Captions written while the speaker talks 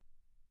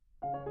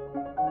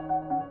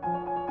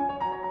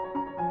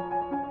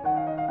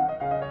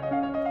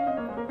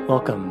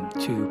Welcome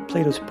to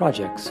Plato's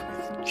Projects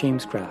with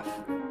James Graff,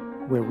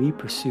 where we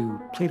pursue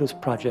Plato's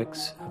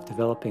projects of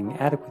developing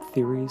adequate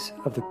theories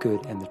of the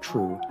good and the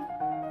true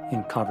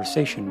in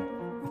conversation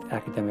with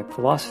academic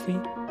philosophy,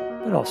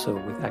 but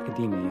also with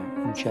academia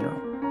in general.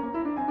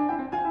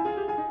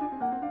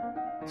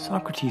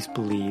 Socrates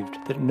believed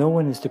that no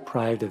one is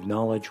deprived of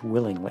knowledge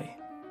willingly.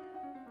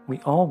 We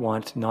all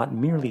want not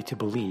merely to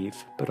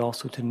believe, but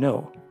also to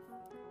know.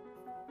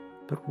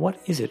 But what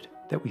is it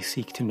that we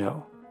seek to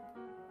know?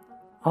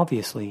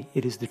 Obviously,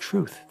 it is the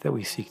truth that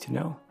we seek to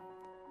know.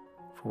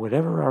 For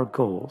whatever our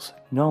goals,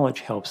 knowledge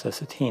helps us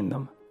attain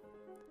them.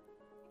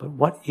 But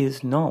what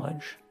is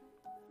knowledge?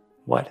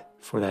 What,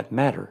 for that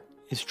matter,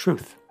 is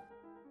truth?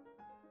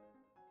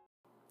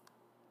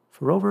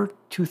 For over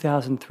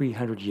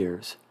 2,300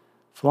 years,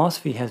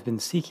 philosophy has been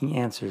seeking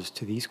answers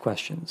to these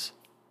questions.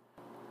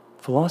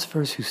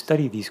 Philosophers who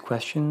study these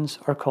questions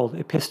are called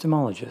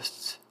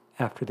epistemologists,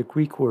 after the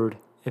Greek word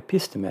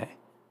episteme,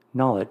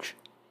 knowledge,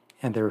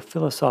 and their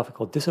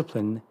philosophical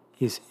discipline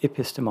is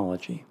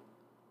epistemology.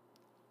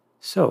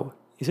 So,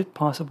 is it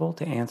possible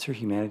to answer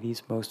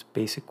humanity's most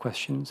basic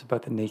questions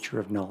about the nature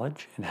of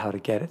knowledge and how to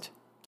get it?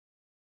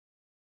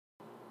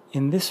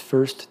 In this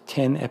first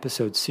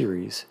 10-episode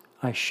series,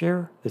 I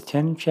share the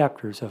 10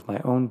 chapters of my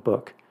own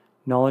book,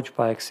 Knowledge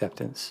by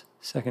Acceptance,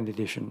 2nd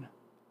edition.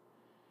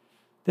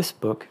 This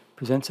book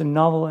presents a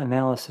novel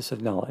analysis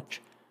of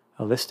knowledge,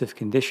 a list of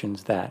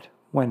conditions that,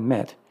 when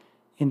met,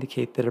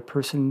 indicate that a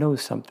person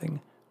knows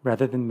something,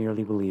 rather than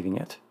merely believing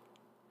it.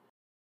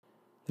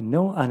 The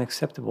no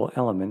unacceptable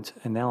element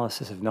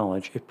analysis of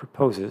knowledge it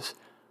proposes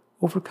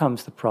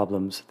overcomes the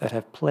problems that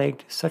have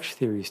plagued such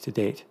theories to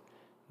date,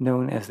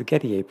 known as the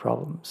Gettier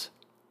problems.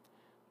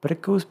 But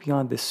it goes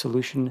beyond this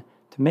solution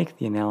to make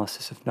the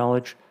analysis of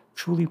knowledge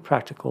truly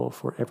practical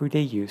for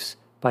everyday use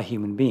by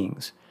human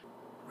beings,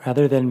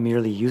 rather than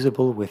merely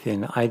usable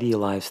within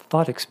idealized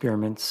thought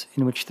experiments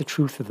in which the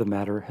truth of the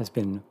matter has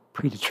been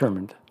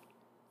predetermined.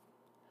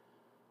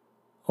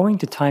 Owing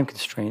to time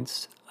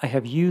constraints, I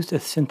have used a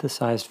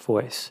synthesized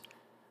voice,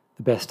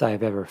 the best I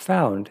have ever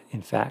found,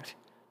 in fact,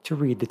 to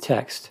read the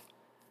text.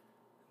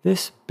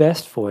 This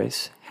best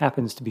voice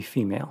happens to be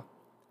female.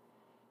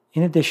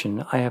 In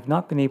addition, I have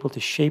not been able to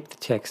shape the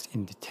text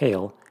in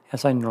detail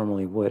as I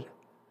normally would.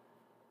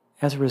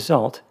 As a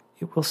result,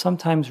 it will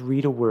sometimes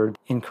read a word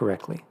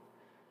incorrectly.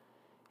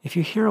 If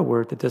you hear a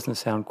word that doesn't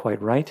sound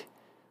quite right,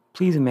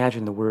 please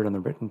imagine the word on the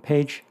written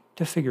page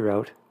to figure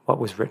out what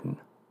was written.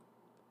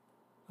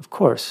 Of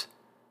course,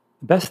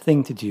 the best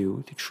thing to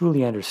do to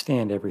truly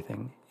understand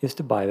everything is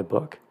to buy the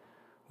book,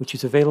 which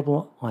is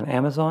available on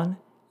Amazon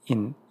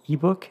in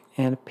ebook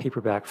and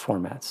paperback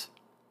formats.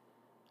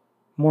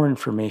 More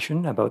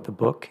information about the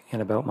book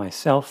and about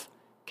myself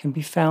can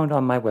be found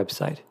on my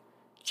website,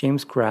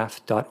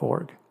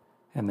 jamesgraff.org,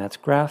 and that's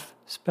Graff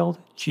spelled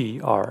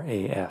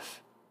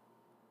G-R-A-F.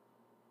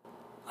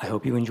 I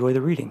hope you enjoy the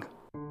reading.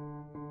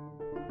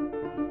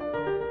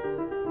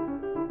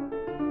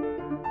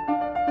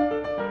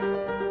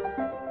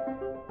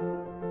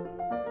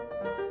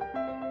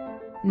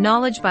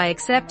 Knowledge by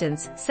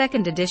Acceptance,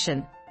 2nd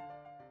edition.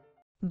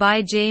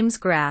 By James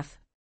Graff.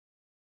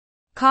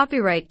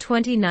 Copyright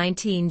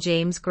 2019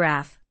 James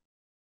Graff.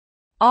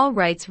 All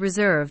rights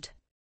reserved.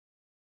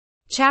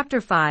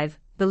 Chapter 5,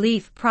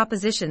 Belief,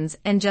 Propositions,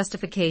 and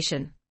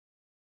Justification.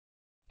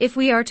 If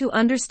we are to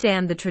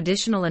understand the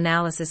traditional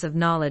analysis of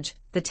knowledge,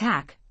 the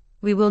TAC,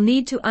 we will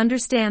need to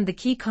understand the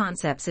key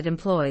concepts it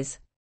employs.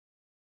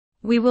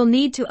 We will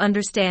need to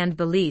understand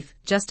belief,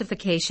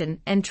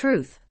 justification, and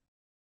truth.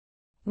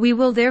 We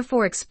will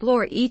therefore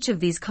explore each of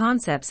these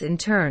concepts in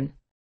turn.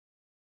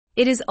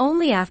 It is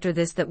only after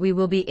this that we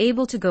will be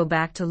able to go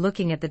back to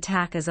looking at the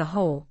TAC as a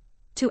whole,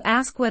 to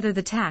ask whether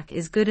the TAC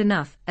is good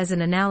enough as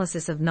an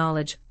analysis of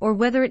knowledge or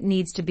whether it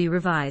needs to be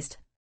revised.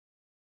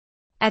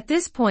 At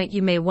this point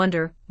you may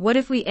wonder, what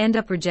if we end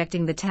up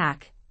rejecting the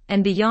TAC,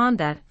 and beyond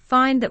that,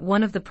 find that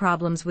one of the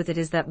problems with it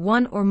is that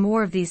one or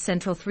more of these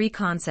central three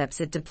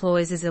concepts it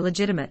deploys is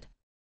illegitimate?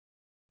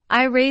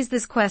 I raise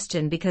this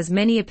question because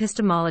many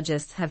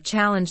epistemologists have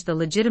challenged the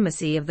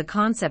legitimacy of the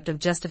concept of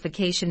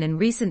justification in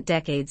recent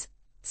decades,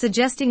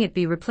 suggesting it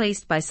be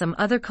replaced by some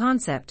other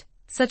concept,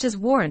 such as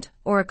warrant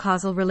or a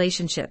causal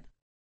relationship.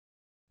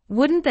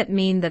 Wouldn't that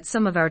mean that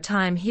some of our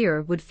time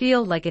here would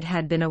feel like it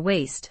had been a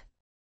waste?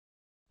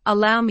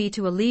 Allow me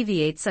to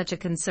alleviate such a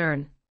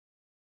concern.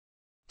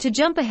 To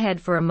jump ahead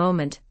for a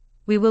moment,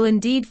 we will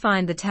indeed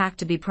find the TAC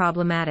to be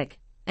problematic,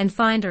 and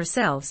find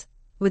ourselves,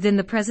 within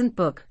the present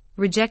book,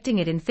 rejecting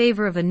it in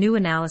favor of a new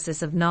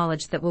analysis of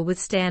knowledge that will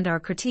withstand our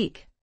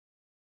critique.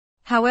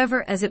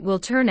 However, as it will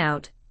turn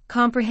out,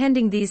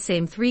 comprehending these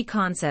same three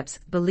concepts,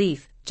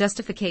 belief,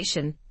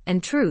 justification,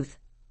 and truth,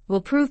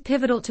 will prove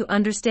pivotal to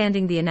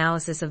understanding the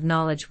analysis of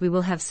knowledge we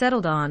will have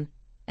settled on,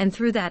 and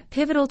through that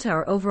pivotal to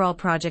our overall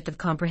project of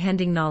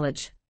comprehending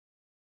knowledge.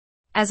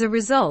 As a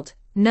result,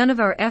 none of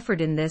our effort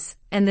in this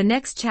and the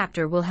next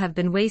chapter will have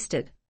been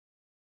wasted.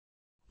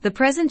 The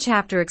present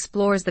chapter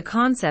explores the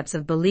concepts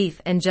of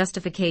belief and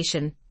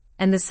justification,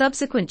 and the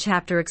subsequent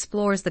chapter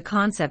explores the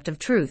concept of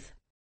truth.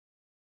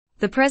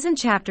 The present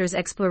chapter's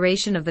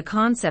exploration of the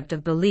concept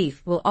of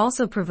belief will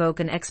also provoke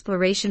an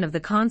exploration of the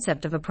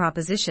concept of a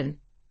proposition,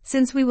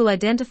 since we will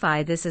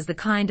identify this as the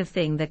kind of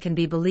thing that can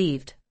be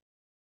believed.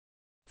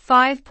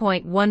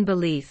 5.1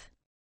 Belief.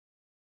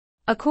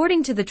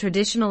 According to the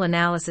traditional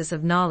analysis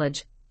of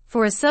knowledge,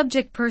 for a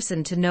subject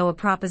person to know a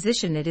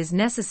proposition, it is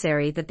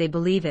necessary that they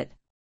believe it.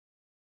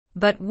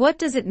 But what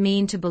does it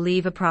mean to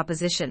believe a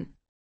proposition?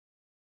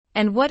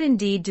 And what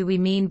indeed do we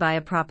mean by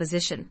a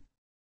proposition?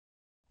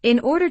 In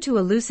order to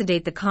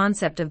elucidate the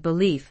concept of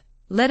belief,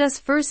 let us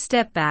first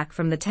step back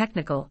from the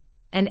technical,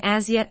 and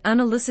as yet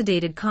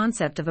unelucidated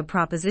concept of a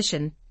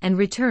proposition, and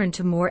return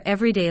to more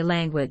everyday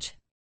language.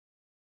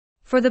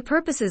 For the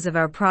purposes of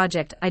our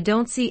project, I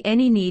don't see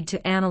any need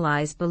to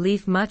analyze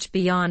belief much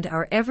beyond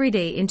our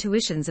everyday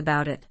intuitions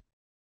about it.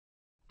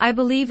 I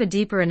believe a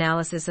deeper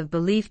analysis of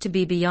belief to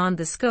be beyond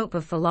the scope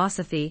of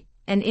philosophy,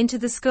 and into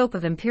the scope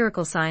of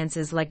empirical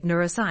sciences like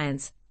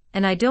neuroscience,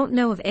 and I don't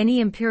know of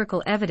any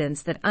empirical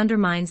evidence that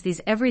undermines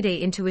these everyday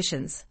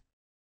intuitions.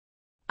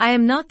 I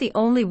am not the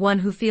only one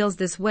who feels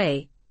this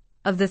way.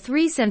 Of the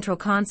three central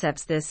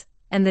concepts this,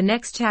 and the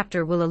next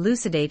chapter will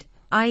elucidate,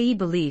 i.e.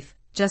 belief,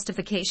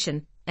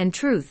 justification, and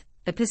truth,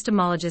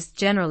 epistemologists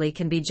generally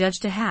can be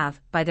judged to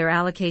have, by their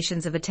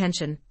allocations of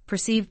attention,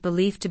 perceived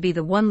belief to be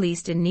the one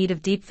least in need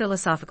of deep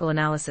philosophical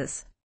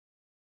analysis.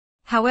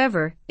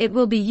 However, it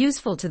will be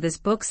useful to this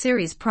book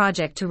series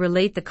project to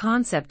relate the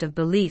concept of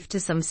belief to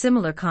some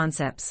similar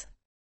concepts.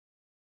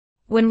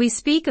 When we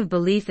speak of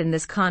belief in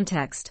this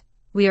context,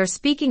 we are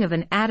speaking of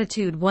an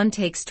attitude one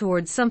takes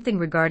towards something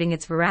regarding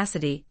its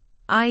veracity,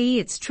 i.e.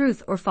 its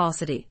truth or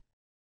falsity.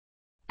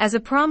 As a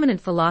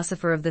prominent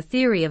philosopher of the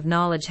theory of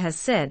knowledge has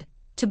said,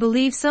 to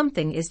believe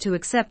something is to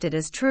accept it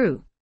as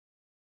true.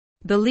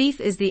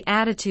 Belief is the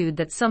attitude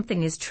that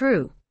something is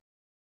true.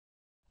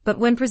 But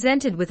when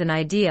presented with an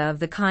idea of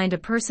the kind a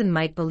person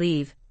might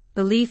believe,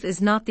 belief is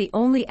not the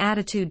only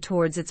attitude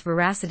towards its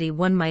veracity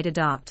one might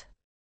adopt.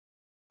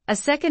 A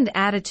second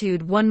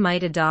attitude one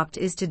might adopt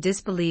is to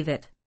disbelieve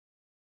it.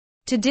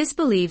 To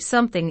disbelieve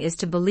something is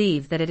to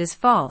believe that it is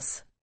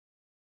false.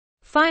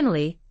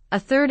 Finally, a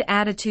third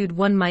attitude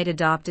one might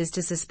adopt is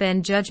to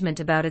suspend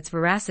judgment about its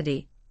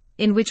veracity,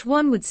 in which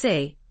one would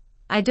say,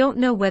 I don't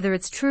know whether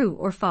it's true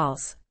or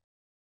false.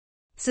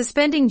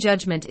 Suspending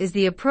judgment is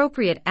the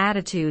appropriate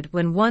attitude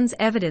when one's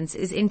evidence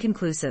is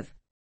inconclusive.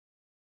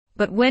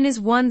 But when is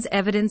one's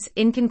evidence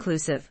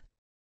inconclusive?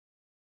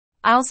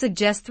 I'll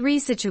suggest three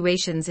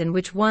situations in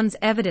which one's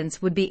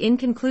evidence would be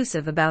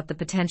inconclusive about the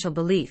potential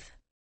belief.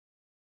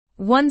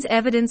 One's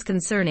evidence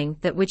concerning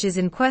that which is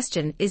in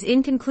question is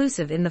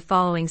inconclusive in the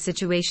following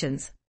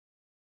situations.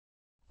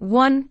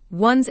 1.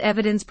 One's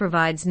evidence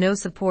provides no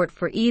support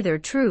for either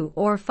true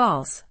or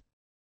false.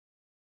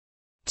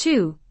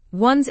 2.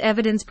 One's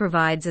evidence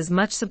provides as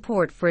much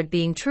support for it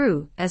being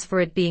true as for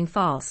it being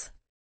false.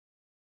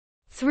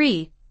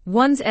 3.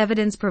 One's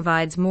evidence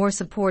provides more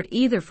support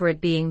either for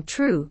it being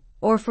true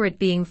or for it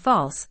being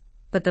false,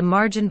 but the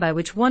margin by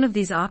which one of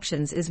these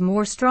options is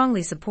more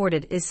strongly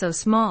supported is so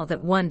small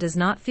that one does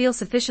not feel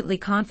sufficiently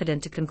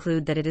confident to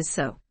conclude that it is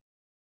so.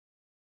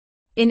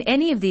 In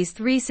any of these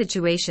three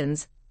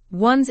situations,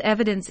 one's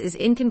evidence is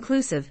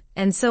inconclusive,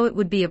 and so it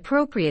would be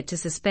appropriate to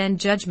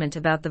suspend judgment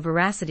about the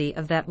veracity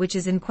of that which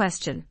is in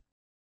question.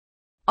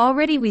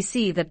 Already we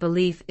see that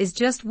belief is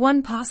just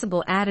one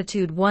possible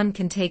attitude one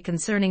can take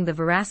concerning the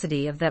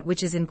veracity of that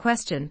which is in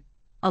question,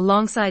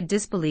 alongside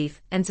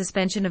disbelief and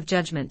suspension of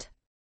judgment.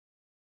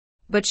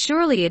 But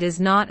surely it is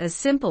not as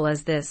simple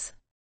as this.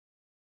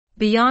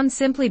 Beyond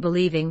simply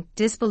believing,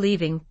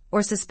 disbelieving,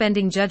 or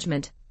suspending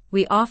judgment,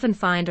 we often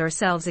find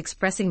ourselves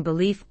expressing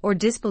belief or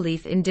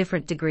disbelief in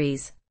different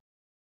degrees.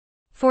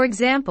 For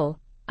example,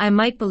 I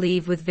might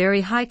believe with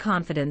very high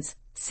confidence,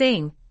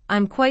 saying,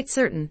 I'm quite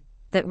certain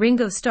that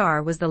Ringo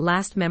Starr was the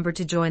last member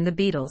to join the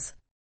Beatles.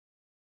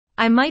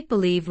 I might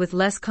believe with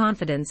less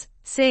confidence,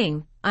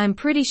 saying, I'm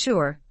pretty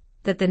sure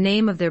that the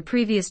name of their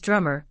previous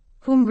drummer,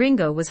 whom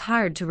Ringo was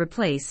hired to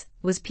replace,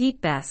 was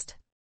Pete Best.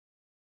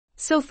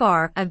 So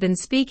far, I've been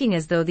speaking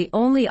as though the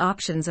only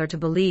options are to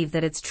believe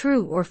that it's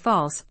true or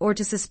false or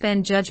to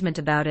suspend judgment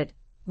about it,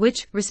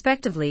 which,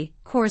 respectively,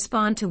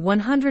 correspond to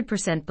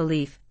 100%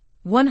 belief,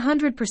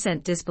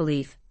 100%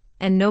 disbelief,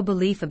 and no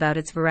belief about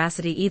its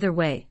veracity either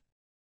way.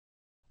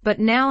 But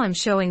now I'm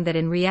showing that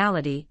in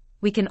reality,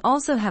 we can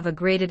also have a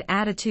graded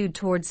attitude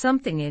towards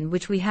something in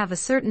which we have a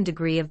certain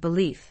degree of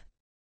belief.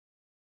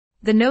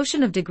 The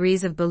notion of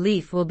degrees of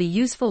belief will be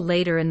useful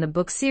later in the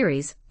book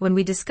series when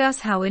we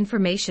discuss how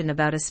information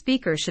about a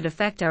speaker should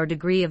affect our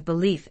degree of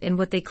belief in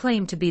what they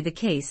claim to be the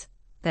case,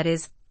 that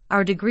is,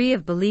 our degree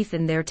of belief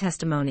in their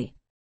testimony.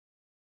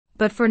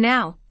 But for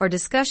now, our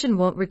discussion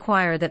won't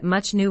require that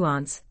much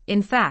nuance.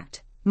 In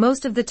fact,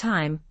 most of the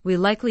time, we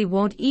likely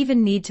won't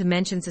even need to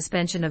mention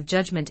suspension of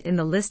judgment in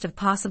the list of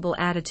possible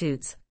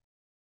attitudes.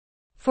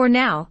 For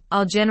now,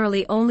 I'll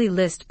generally only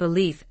list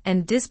belief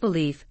and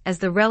disbelief as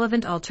the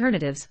relevant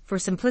alternatives for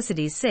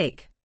simplicity's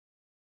sake.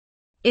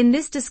 In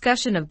this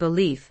discussion of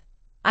belief,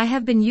 I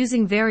have been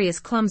using various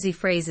clumsy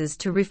phrases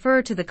to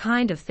refer to the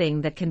kind of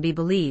thing that can be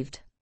believed.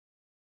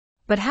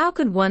 But how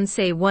could one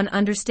say one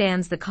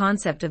understands the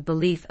concept of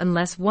belief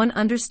unless one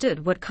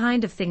understood what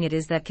kind of thing it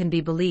is that can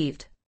be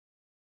believed?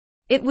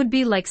 It would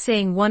be like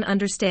saying one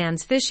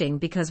understands fishing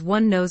because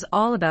one knows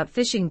all about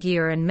fishing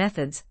gear and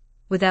methods,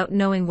 without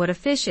knowing what a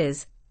fish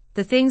is,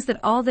 the things that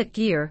all that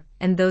gear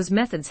and those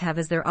methods have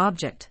as their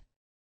object.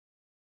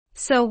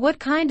 So what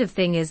kind of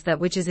thing is that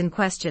which is in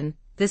question,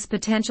 this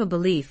potential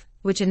belief,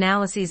 which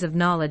analyses of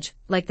knowledge,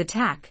 like the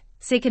TAC,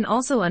 say can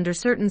also under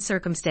certain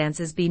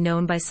circumstances be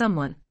known by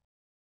someone?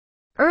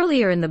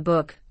 Earlier in the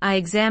book, I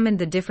examined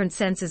the different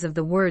senses of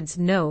the words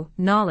know,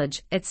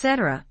 knowledge,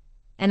 etc.,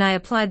 and I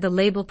applied the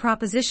label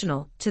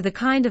propositional to the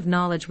kind of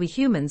knowledge we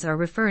humans are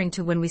referring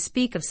to when we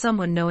speak of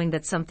someone knowing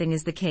that something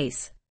is the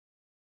case.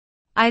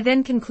 I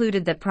then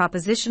concluded that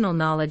propositional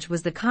knowledge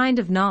was the kind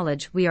of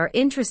knowledge we are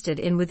interested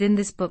in within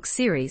this book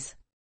series.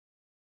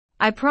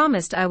 I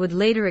promised I would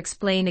later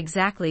explain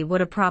exactly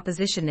what a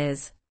proposition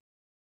is.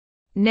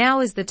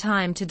 Now is the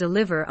time to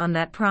deliver on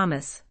that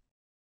promise.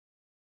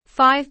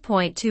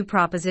 5.2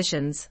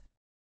 Propositions.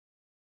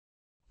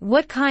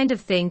 What kind of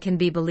thing can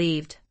be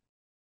believed?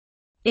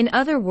 In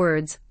other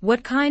words,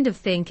 what kind of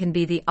thing can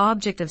be the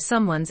object of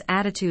someone's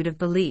attitude of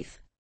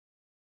belief?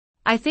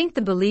 I think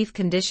the belief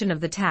condition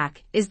of the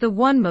TAC is the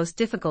one most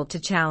difficult to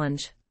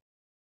challenge.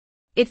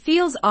 It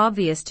feels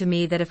obvious to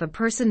me that if a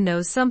person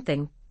knows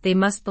something, they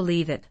must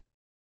believe it.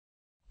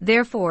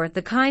 Therefore,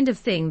 the kind of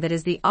thing that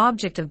is the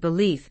object of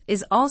belief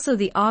is also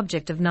the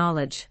object of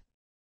knowledge.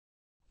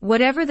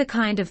 Whatever the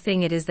kind of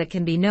thing it is that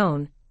can be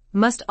known,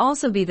 must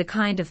also be the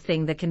kind of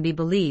thing that can be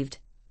believed,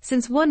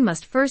 since one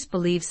must first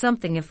believe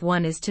something if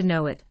one is to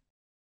know it.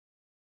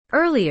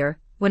 Earlier,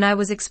 when I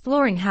was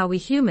exploring how we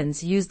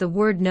humans use the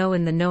word know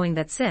in the knowing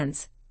that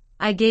sense,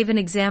 I gave an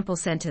example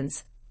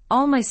sentence: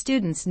 all my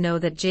students know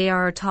that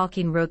J.R.R.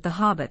 Tolkien wrote The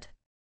Hobbit.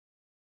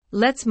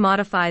 Let's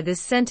modify this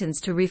sentence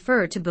to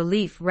refer to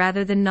belief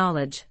rather than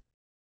knowledge.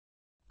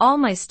 All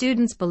my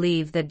students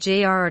believe that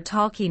J.R.R.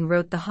 Tolkien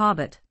wrote The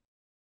Hobbit.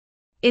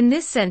 In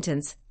this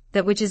sentence,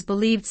 that which is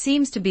believed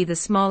seems to be the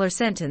smaller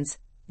sentence,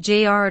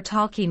 J.R.R.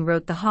 Tolkien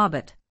wrote The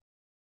Hobbit.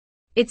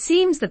 It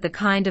seems that the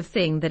kind of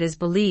thing that is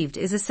believed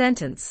is a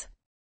sentence.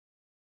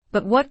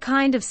 But what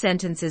kind of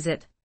sentence is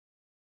it?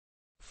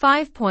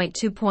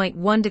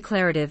 5.2.1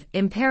 Declarative,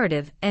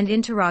 imperative, and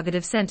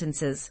interrogative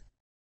sentences.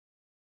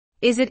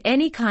 Is it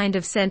any kind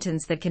of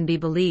sentence that can be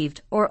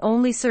believed, or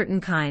only certain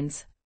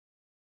kinds?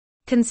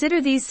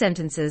 Consider these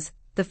sentences,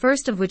 the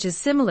first of which is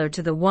similar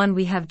to the one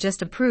we have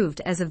just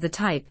approved as of the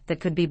type that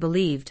could be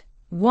believed.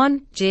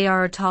 1.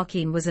 J.R.R.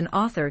 Tolkien was an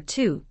author.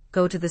 2.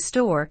 Go to the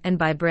store and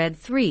buy bread.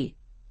 3.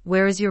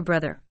 Where is your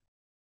brother?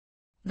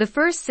 The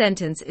first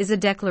sentence is a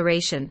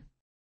declaration.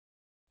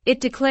 It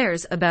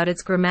declares about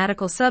its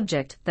grammatical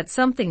subject that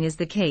something is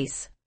the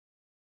case.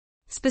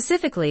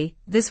 Specifically,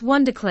 this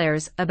one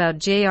declares about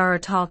J.R.R.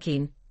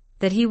 Tolkien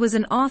that he was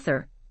an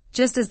author,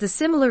 just as the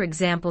similar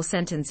example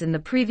sentence in the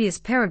previous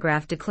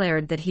paragraph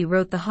declared that he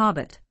wrote The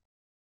Hobbit.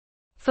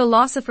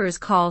 Philosophers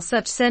call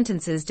such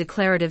sentences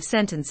declarative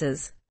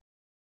sentences.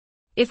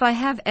 If I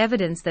have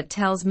evidence that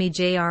tells me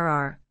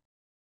J.R.R.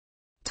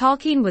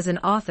 Tolkien was an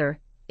author,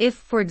 if,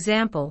 for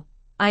example,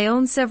 I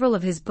own several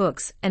of his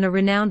books and a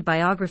renowned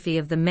biography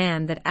of the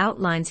man that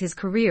outlines his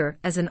career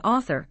as an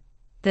author,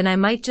 then I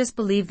might just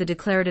believe the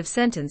declarative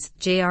sentence,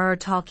 J.R.R.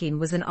 Tolkien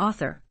was an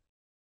author.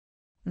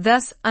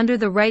 Thus, under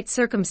the right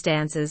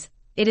circumstances,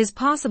 it is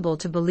possible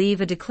to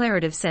believe a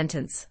declarative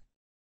sentence.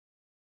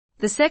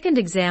 The second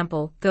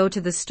example, go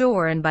to the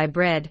store and buy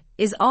bread,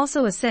 is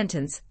also a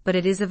sentence, but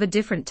it is of a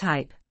different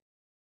type.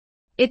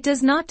 It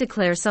does not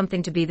declare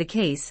something to be the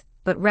case,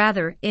 but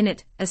rather, in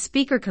it, a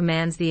speaker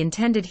commands the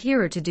intended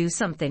hearer to do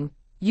something,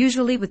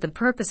 usually with the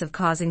purpose of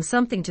causing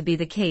something to be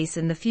the case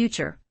in the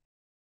future.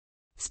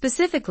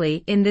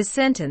 Specifically, in this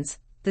sentence,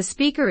 the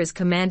speaker is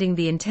commanding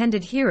the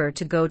intended hearer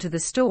to go to the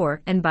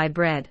store and buy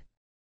bread.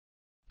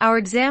 Our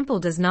example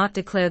does not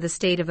declare the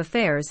state of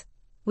affairs,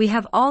 we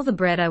have all the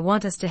bread I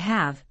want us to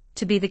have,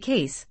 to be the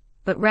case,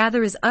 but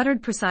rather is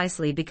uttered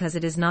precisely because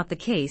it is not the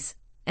case,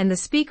 and the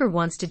speaker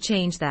wants to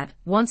change that,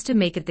 wants to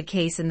make it the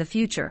case in the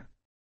future.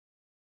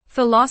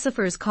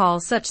 Philosophers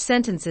call such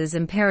sentences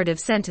imperative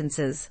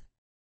sentences.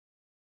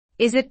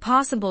 Is it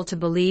possible to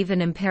believe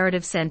an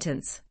imperative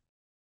sentence?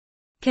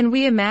 Can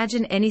we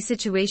imagine any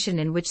situation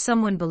in which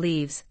someone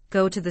believes,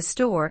 go to the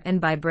store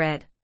and buy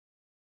bread?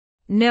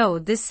 No,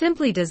 this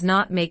simply does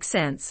not make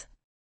sense.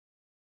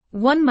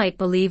 One might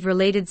believe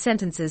related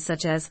sentences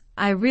such as,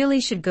 I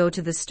really should go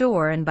to the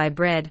store and buy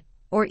bread,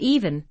 or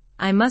even,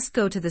 I must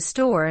go to the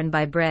store and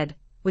buy bread,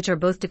 which are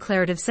both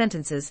declarative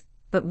sentences,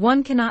 but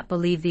one cannot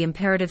believe the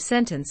imperative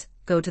sentence,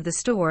 go to the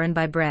store and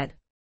buy bread.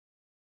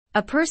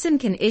 A person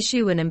can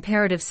issue an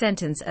imperative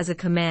sentence as a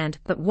command,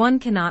 but one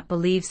cannot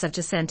believe such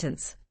a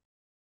sentence.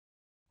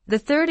 The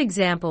third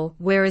example,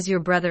 where is your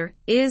brother,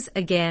 is,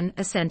 again,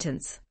 a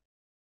sentence.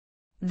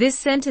 This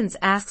sentence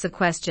asks a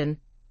question.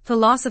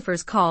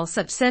 Philosophers call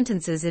such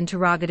sentences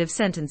interrogative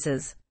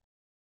sentences.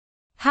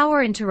 How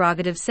are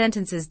interrogative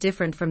sentences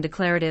different from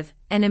declarative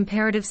and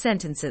imperative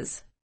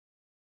sentences?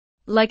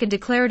 Like a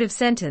declarative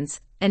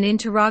sentence, an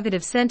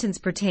interrogative sentence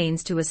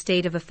pertains to a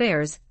state of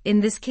affairs,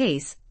 in this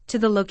case, to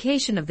the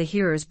location of the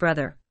hearer's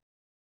brother.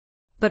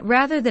 But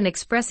rather than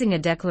expressing a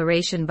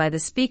declaration by the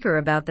speaker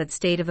about that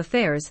state of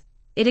affairs,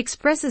 it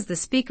expresses the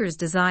speaker's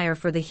desire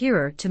for the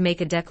hearer to make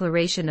a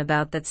declaration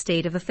about that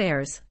state of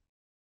affairs.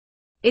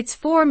 Its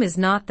form is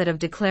not that of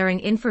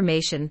declaring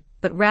information,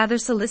 but rather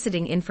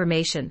soliciting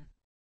information.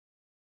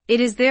 It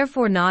is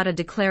therefore not a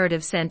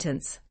declarative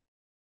sentence.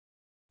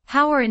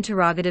 How are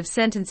interrogative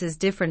sentences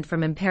different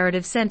from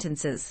imperative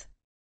sentences?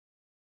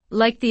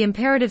 Like the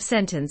imperative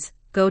sentence,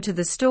 go to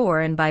the store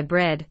and buy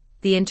bread,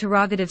 the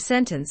interrogative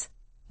sentence,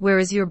 where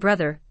is your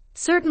brother,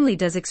 certainly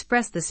does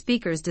express the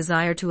speaker's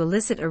desire to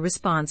elicit a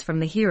response from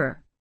the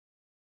hearer.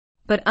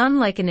 But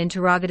unlike an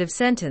interrogative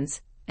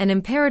sentence, an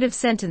imperative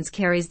sentence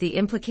carries the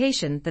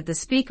implication that the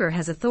speaker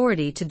has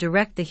authority to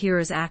direct the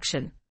hearer's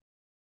action.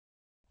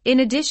 In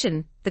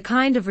addition, the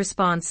kind of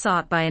response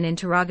sought by an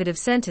interrogative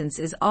sentence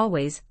is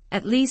always,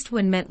 at least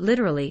when meant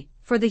literally,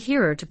 for the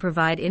hearer to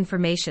provide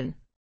information.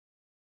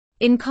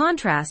 In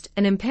contrast,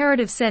 an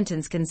imperative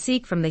sentence can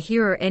seek from the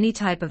hearer any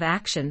type of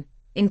action,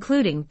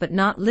 including but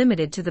not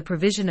limited to the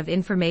provision of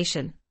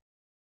information.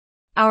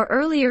 Our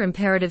earlier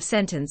imperative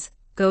sentence,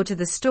 go to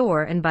the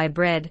store and buy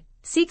bread,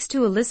 seeks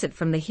to elicit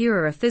from the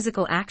hearer a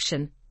physical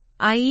action,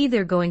 i.e.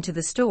 they're going to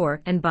the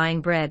store and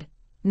buying bread,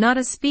 not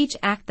a speech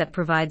act that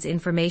provides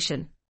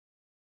information.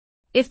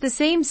 If the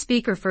same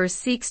speaker first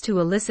seeks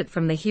to elicit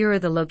from the hearer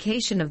the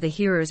location of the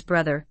hearer's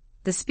brother,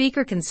 the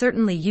speaker can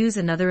certainly use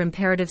another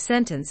imperative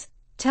sentence,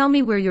 tell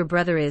me where your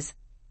brother is,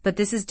 but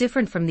this is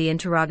different from the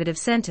interrogative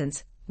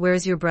sentence, where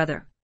is your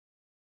brother?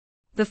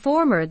 The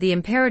former, the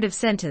imperative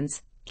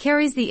sentence,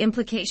 carries the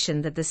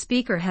implication that the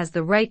speaker has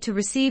the right to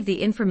receive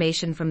the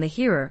information from the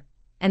hearer,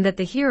 and that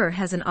the hearer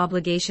has an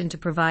obligation to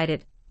provide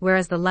it,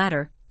 whereas the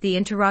latter, the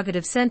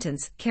interrogative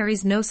sentence,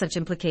 carries no such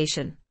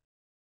implication.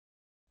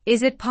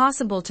 Is it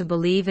possible to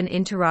believe an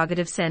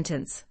interrogative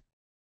sentence?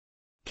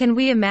 Can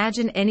we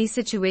imagine any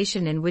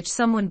situation in which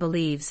someone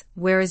believes,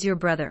 where is your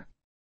brother?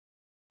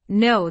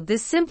 No,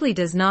 this simply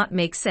does not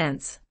make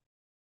sense.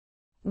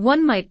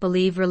 One might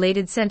believe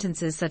related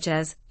sentences such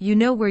as, you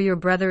know where your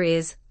brother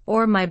is,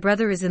 or my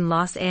brother is in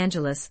Los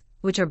Angeles,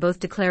 which are both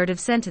declarative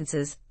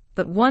sentences,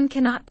 but one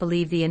cannot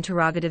believe the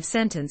interrogative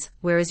sentence,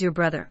 where is your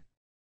brother?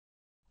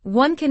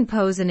 One can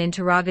pose an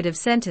interrogative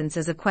sentence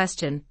as a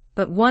question,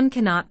 but one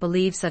cannot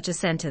believe such a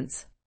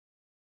sentence.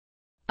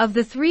 Of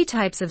the three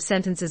types of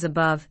sentences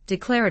above,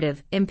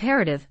 declarative,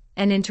 imperative,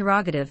 and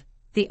interrogative,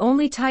 the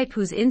only type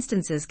whose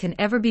instances can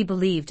ever be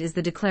believed is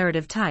the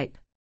declarative type.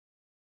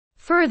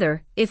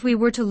 Further, if we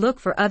were to look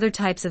for other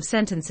types of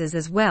sentences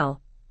as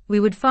well, we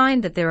would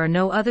find that there are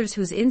no others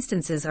whose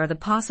instances are the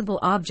possible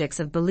objects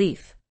of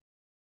belief.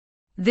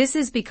 This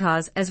is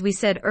because, as we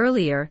said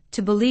earlier,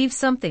 to believe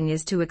something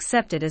is to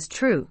accept it as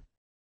true.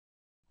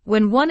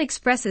 When one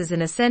expresses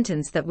in a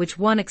sentence that which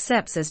one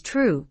accepts as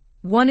true,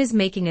 one is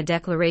making a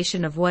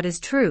declaration of what is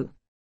true.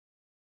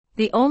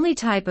 The only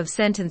type of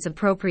sentence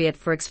appropriate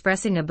for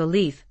expressing a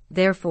belief,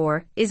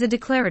 therefore, is a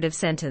declarative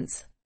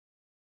sentence.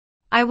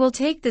 I will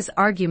take this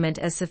argument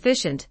as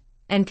sufficient,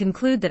 and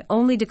conclude that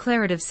only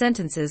declarative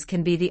sentences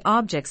can be the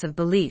objects of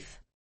belief.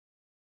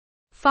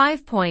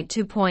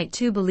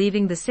 5.2.2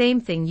 Believing the same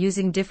thing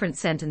using different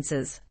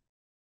sentences.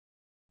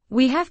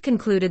 We have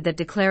concluded that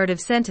declarative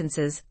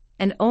sentences,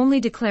 and only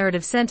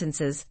declarative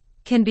sentences,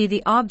 can be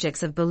the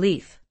objects of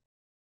belief.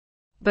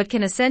 But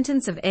can a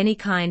sentence of any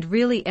kind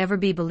really ever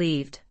be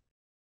believed?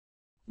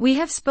 We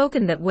have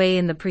spoken that way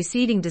in the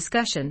preceding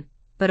discussion,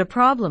 but a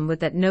problem with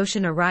that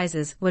notion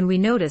arises when we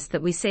notice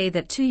that we say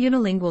that two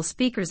unilingual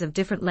speakers of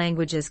different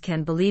languages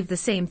can believe the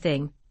same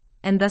thing,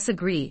 and thus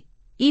agree,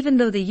 even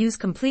though they use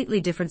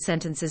completely different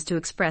sentences to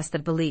express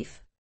that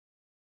belief.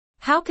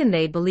 How can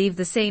they believe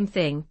the same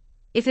thing,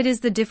 if it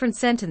is the different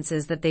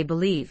sentences that they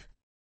believe?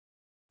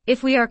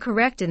 If we are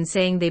correct in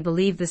saying they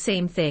believe the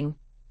same thing,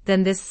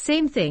 then this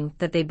same thing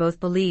that they both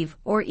believe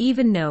or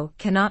even know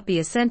cannot be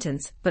a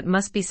sentence but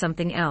must be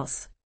something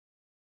else.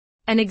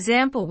 An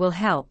example will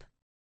help.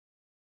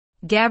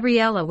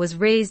 Gabriela was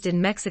raised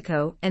in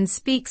Mexico and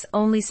speaks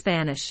only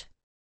Spanish.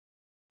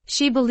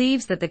 She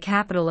believes that the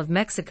capital of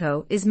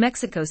Mexico is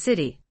Mexico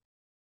City.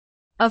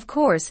 Of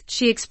course,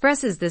 she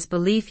expresses this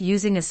belief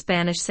using a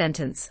Spanish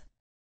sentence.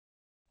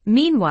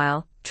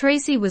 Meanwhile,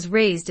 Tracy was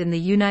raised in the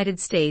United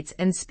States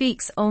and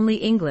speaks only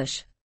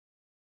English.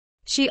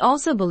 She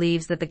also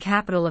believes that the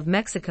capital of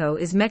Mexico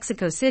is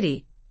Mexico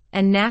City,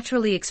 and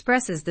naturally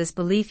expresses this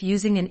belief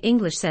using an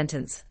English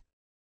sentence.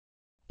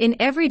 In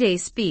everyday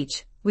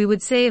speech, we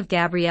would say of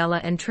Gabriela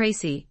and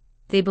Tracy,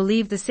 they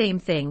believe the same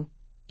thing,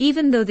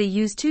 even though they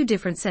use two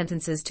different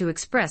sentences to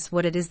express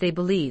what it is they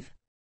believe.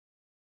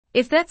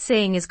 If that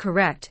saying is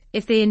correct,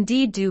 if they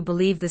indeed do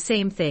believe the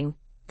same thing,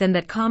 then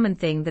that common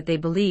thing that they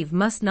believe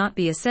must not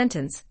be a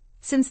sentence,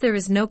 since there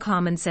is no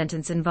common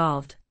sentence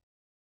involved.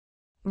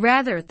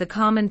 Rather, the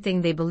common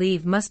thing they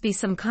believe must be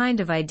some kind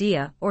of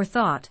idea or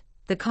thought,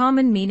 the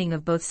common meaning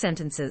of both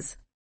sentences.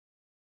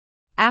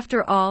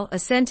 After all, a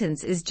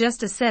sentence is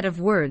just a set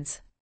of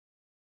words.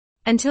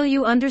 Until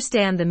you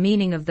understand the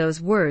meaning of those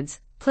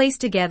words,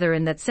 placed together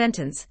in that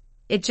sentence,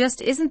 it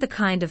just isn't the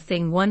kind of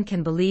thing one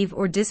can believe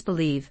or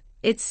disbelieve,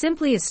 it's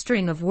simply a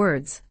string of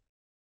words.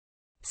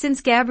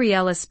 Since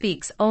Gabriela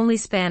speaks only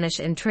Spanish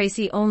and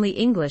Tracy only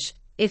English,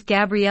 if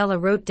Gabriela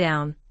wrote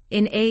down,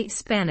 in a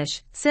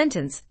Spanish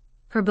sentence,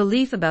 her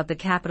belief about the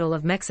capital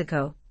of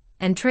Mexico,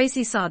 and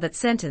Tracy saw that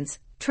sentence,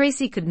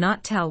 Tracy could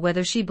not tell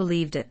whether she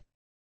believed it.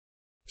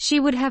 She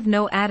would have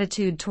no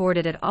attitude toward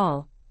it at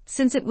all,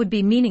 since it would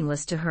be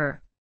meaningless to her.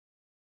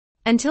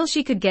 Until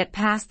she could get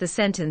past the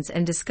sentence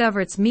and discover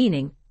its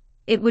meaning,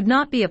 it would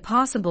not be a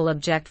possible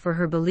object for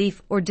her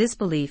belief or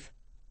disbelief,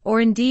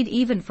 or indeed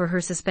even for her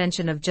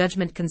suspension of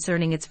judgment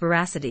concerning its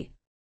veracity.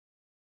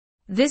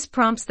 This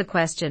prompts the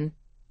question,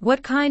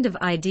 what kind of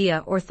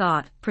idea or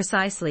thought,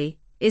 precisely,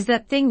 is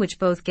that thing which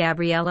both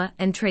Gabriela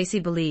and Tracy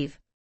believe?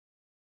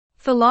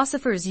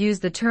 Philosophers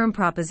use the term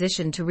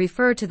proposition to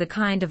refer to the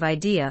kind of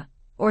idea,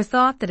 or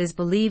thought that is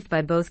believed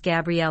by both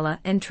Gabriela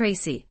and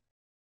Tracy.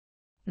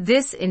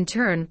 This, in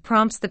turn,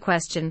 prompts the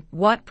question,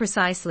 what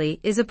precisely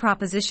is a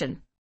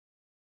proposition?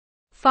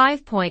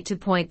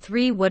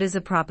 5.2.3 What is a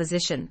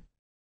proposition?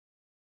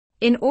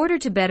 In order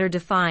to better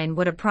define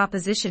what a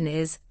proposition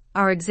is,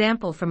 our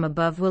example from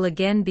above will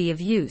again be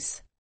of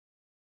use.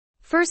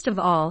 First of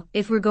all,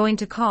 if we're going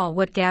to call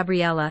what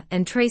Gabriela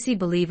and Tracy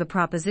believe a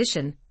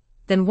proposition,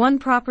 then one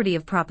property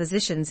of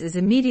propositions is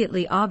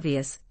immediately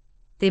obvious.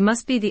 They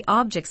must be the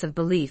objects of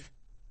belief.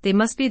 They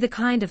must be the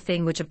kind of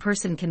thing which a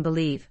person can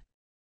believe.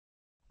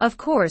 Of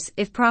course,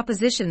 if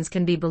propositions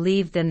can be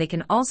believed, then they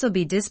can also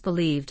be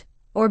disbelieved,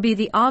 or be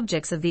the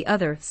objects of the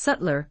other,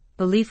 subtler,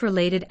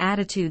 belief-related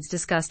attitudes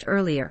discussed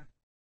earlier.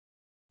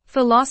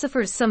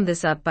 Philosophers sum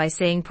this up by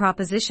saying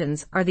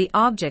propositions are the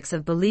objects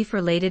of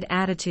belief-related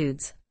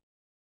attitudes.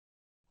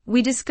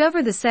 We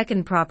discover the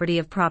second property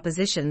of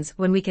propositions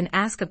when we can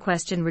ask a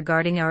question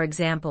regarding our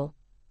example,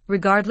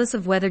 regardless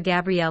of whether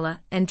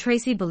Gabriela and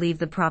Tracy believe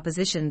the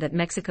proposition that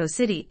Mexico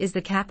City is the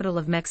capital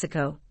of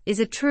Mexico. Is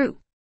it true?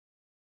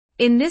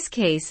 In this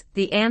case,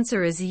 the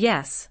answer is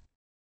yes.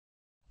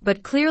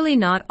 But clearly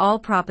not all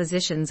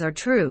propositions are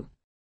true.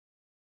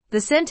 The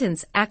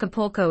sentence,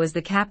 Acapulco is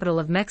the capital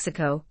of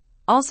Mexico,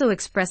 also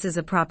expresses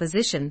a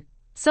proposition,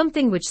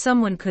 something which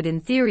someone could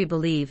in theory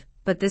believe,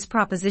 but this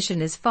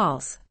proposition is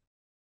false.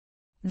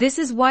 This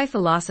is why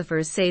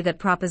philosophers say that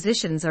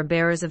propositions are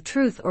bearers of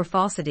truth or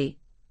falsity.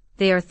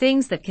 They are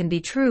things that can be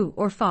true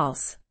or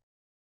false.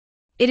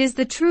 It is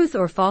the truth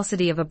or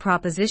falsity of a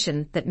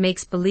proposition that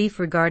makes belief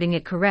regarding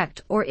it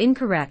correct or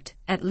incorrect,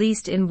 at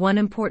least in one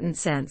important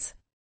sense.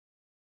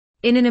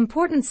 In an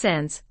important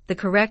sense, the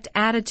correct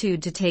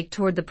attitude to take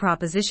toward the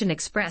proposition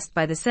expressed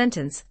by the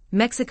sentence,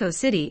 Mexico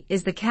City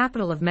is the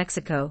capital of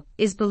Mexico,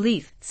 is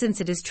belief, since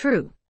it is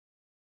true.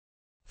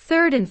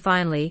 Third and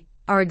finally,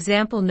 our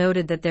example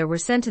noted that there were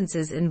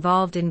sentences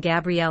involved in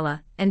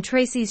Gabriela and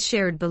Tracy's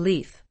shared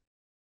belief.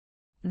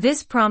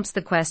 This prompts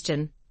the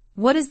question,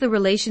 what is the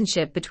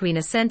relationship between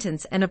a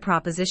sentence and a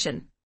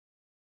proposition?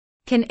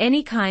 Can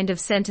any kind of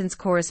sentence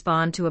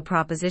correspond to a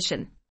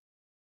proposition?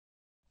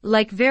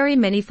 Like very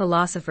many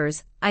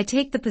philosophers, I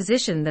take the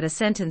position that a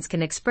sentence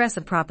can express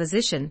a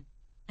proposition,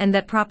 and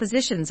that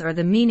propositions are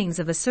the meanings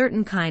of a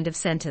certain kind of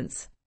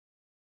sentence.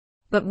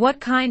 But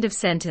what kind of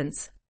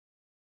sentence?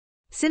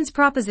 Since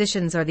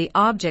propositions are the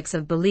objects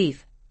of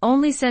belief,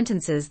 only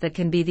sentences that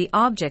can be the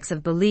objects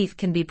of belief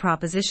can be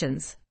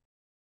propositions.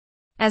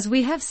 As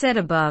we have said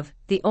above,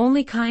 the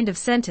only kind of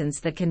sentence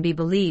that can be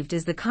believed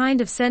is the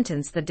kind of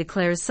sentence that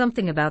declares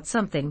something about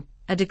something,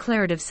 a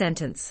declarative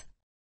sentence.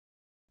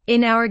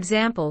 In our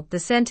example, the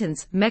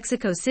sentence,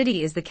 Mexico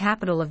City is the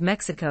capital of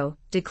Mexico,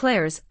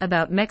 declares,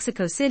 about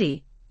Mexico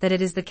City, that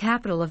it is the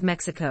capital of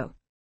Mexico.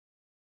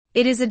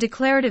 It is a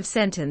declarative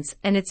sentence,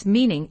 and its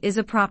meaning is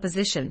a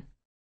proposition.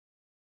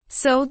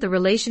 So, the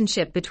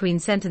relationship between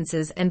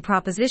sentences and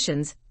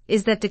propositions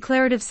is that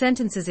declarative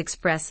sentences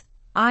express,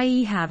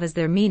 i.e. have as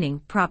their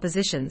meaning,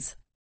 propositions.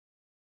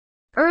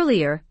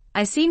 Earlier,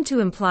 I seemed to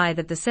imply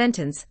that the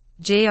sentence,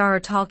 J.R.R.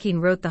 Tolkien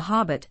wrote The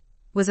Hobbit,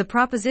 was a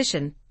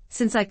proposition,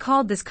 since I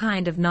called this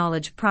kind of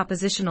knowledge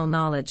propositional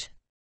knowledge.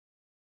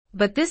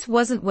 But this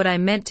wasn't what I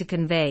meant to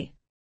convey.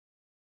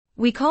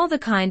 We call the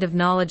kind of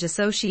knowledge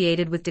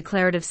associated with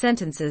declarative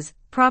sentences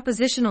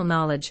propositional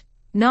knowledge,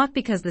 not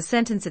because the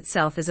sentence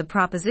itself is a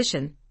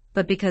proposition,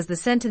 but because the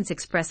sentence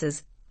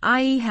expresses,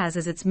 i.e. has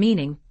as its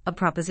meaning, a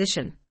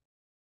proposition.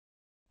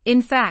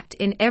 In fact,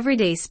 in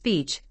everyday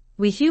speech,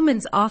 we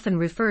humans often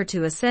refer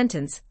to a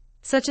sentence,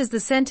 such as the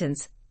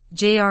sentence,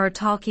 J.R.R.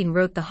 Tolkien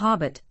wrote The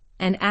Hobbit,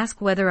 and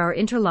ask whether our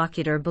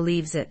interlocutor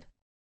believes it.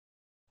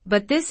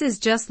 But this is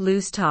just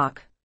loose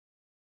talk.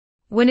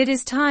 When it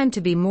is time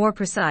to be more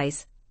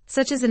precise,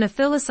 such as in a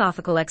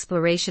philosophical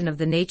exploration of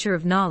the nature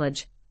of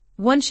knowledge,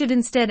 one should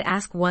instead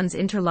ask one's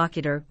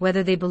interlocutor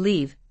whether they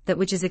believe that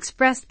which is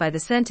expressed by the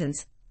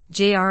sentence,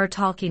 J.R.R.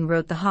 Tolkien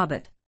wrote The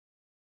Hobbit.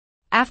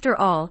 After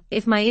all,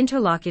 if my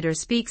interlocutor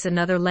speaks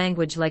another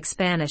language like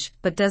Spanish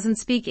but doesn't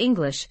speak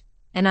English,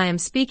 and I am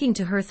speaking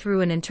to her through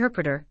an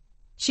interpreter,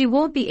 She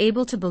won't be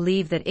able to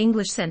believe that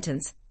English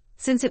sentence,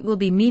 since it will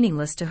be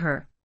meaningless to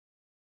her.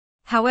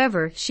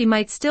 However, she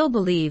might still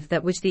believe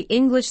that which the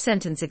English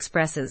sentence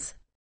expresses.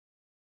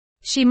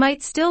 She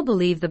might still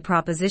believe the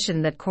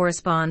proposition that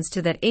corresponds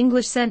to that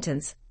English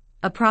sentence,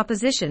 a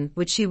proposition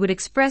which she would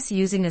express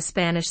using a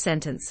Spanish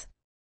sentence.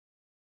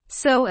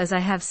 So, as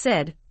I have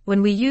said,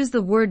 when we use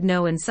the word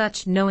know in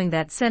such knowing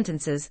that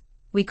sentences,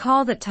 we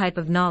call that type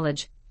of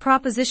knowledge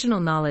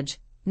propositional knowledge,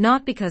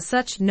 not because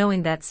such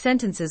knowing that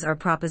sentences are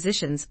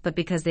propositions but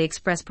because they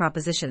express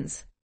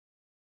propositions.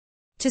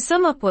 To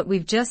sum up what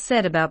we've just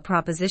said about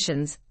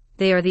propositions,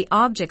 they are the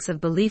objects of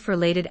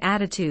belief-related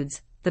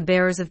attitudes, the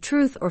bearers of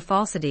truth or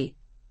falsity,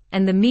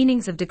 and the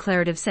meanings of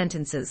declarative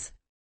sentences.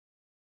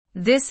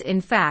 This, in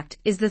fact,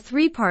 is the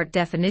three-part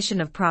definition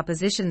of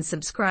propositions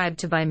subscribed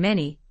to by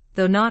many,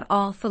 though not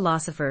all,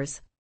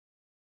 philosophers.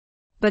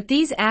 But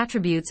these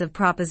attributes of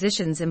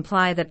propositions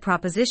imply that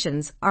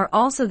propositions are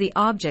also the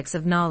objects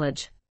of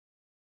knowledge.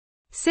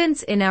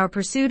 Since, in our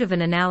pursuit of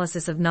an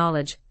analysis of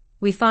knowledge,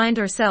 we find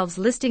ourselves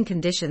listing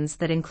conditions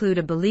that include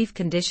a belief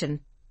condition,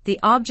 the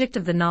object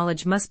of the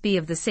knowledge must be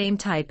of the same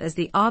type as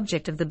the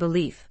object of the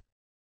belief.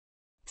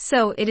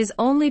 So, it is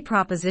only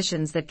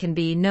propositions that can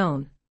be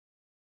known.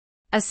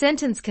 A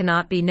sentence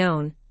cannot be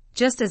known,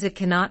 just as it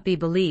cannot be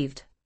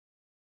believed.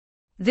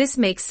 This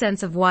makes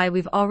sense of why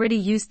we've already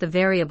used the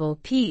variable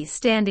p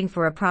standing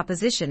for a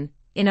proposition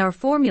in our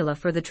formula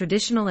for the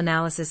traditional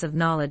analysis of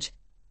knowledge,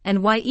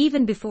 and why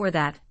even before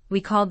that, we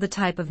called the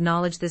type of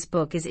knowledge this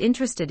book is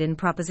interested in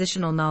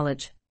propositional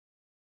knowledge.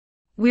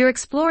 We're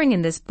exploring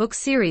in this book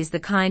series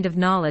the kind of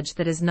knowledge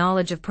that is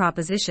knowledge of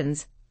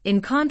propositions,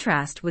 in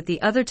contrast with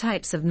the other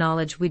types of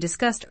knowledge we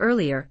discussed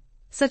earlier,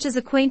 such as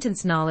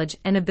acquaintance knowledge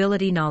and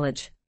ability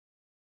knowledge.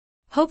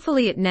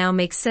 Hopefully it now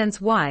makes sense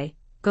why,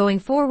 going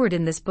forward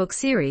in this book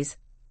series,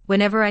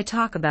 whenever I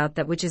talk about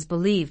that which is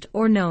believed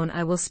or known,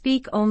 I will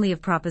speak only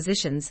of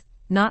propositions,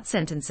 not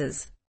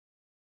sentences.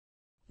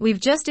 We've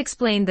just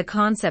explained the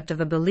concept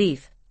of a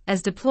belief,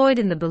 as deployed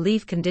in the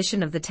belief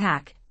condition of the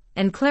TAC,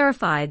 and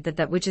clarified that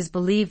that which is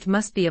believed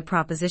must be a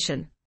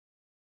proposition.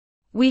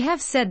 We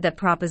have said that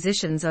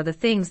propositions are the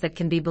things that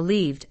can be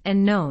believed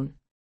and known.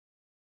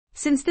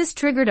 Since this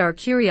triggered our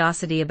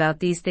curiosity about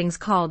these things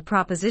called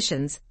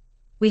propositions,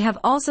 we have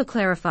also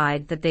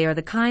clarified that they are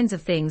the kinds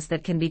of things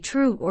that can be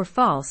true or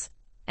false,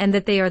 and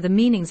that they are the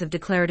meanings of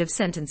declarative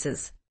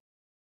sentences.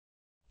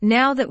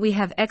 Now that we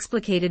have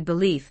explicated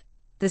belief,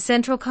 the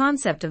central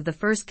concept of the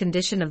first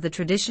condition of the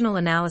traditional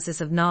analysis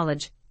of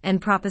knowledge,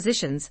 and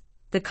propositions,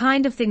 the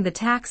kind of thing the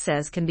TAC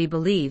says can be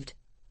believed,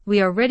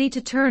 we are ready to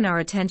turn our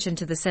attention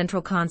to the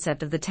central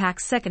concept of the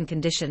TAC's second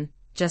condition,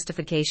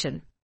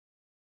 justification.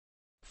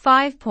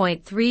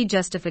 5.3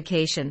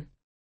 Justification.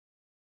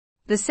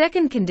 The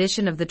second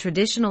condition of the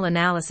traditional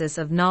analysis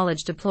of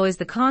knowledge deploys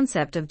the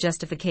concept of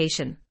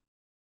justification.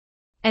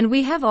 And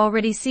we have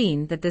already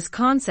seen that this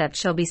concept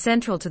shall be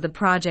central to the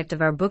project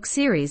of our book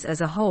series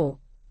as a whole,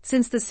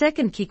 since the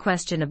second key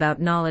question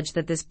about knowledge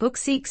that this book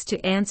seeks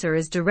to answer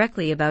is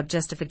directly about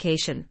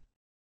justification.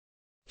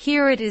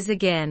 Here it is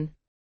again.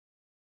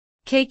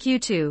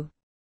 KQ2.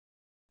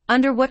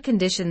 Under what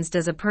conditions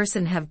does a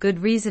person have good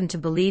reason to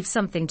believe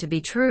something to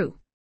be true?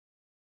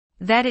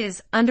 That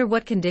is, under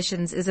what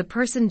conditions is a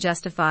person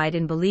justified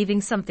in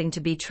believing something to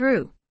be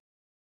true?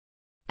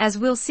 As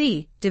we'll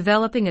see,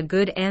 developing a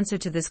good answer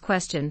to this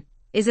question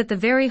is at the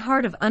very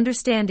heart of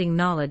understanding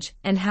knowledge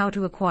and how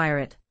to acquire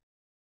it.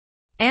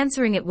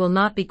 Answering it will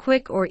not be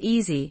quick or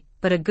easy,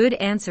 but a good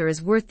answer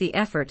is worth the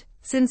effort,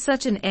 since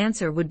such an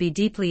answer would be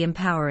deeply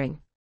empowering.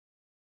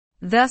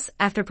 Thus,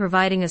 after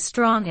providing a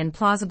strong and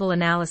plausible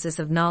analysis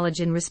of knowledge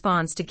in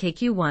response to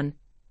KQ1,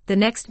 the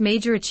next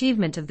major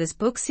achievement of this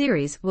book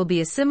series will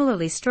be a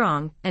similarly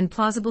strong and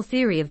plausible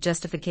theory of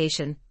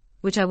justification,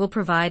 which I will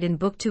provide in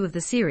Book 2 of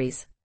the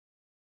series.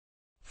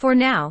 For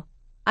now,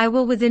 I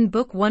will within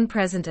Book 1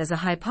 present as a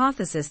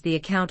hypothesis the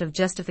account of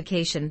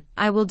justification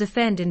I will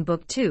defend in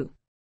Book 2.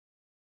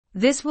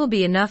 This will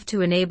be enough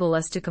to enable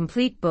us to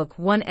complete Book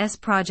 1's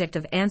project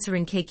of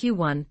answering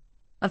KQ1,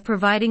 of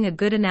providing a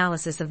good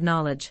analysis of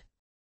knowledge.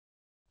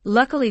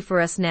 Luckily for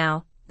us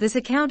now, this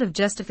account of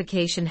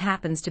justification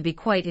happens to be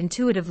quite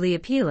intuitively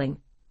appealing,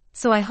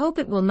 so I hope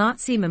it will not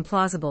seem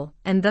implausible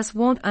and thus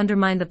won't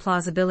undermine the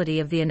plausibility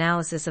of the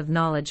analysis of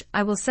knowledge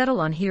I will settle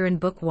on here in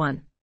Book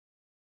 1.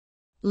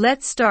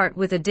 Let's start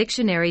with a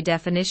dictionary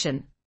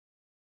definition.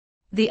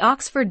 The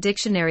Oxford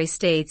Dictionary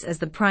states as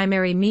the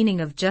primary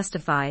meaning of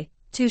justify,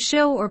 to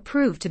show or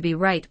prove to be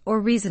right or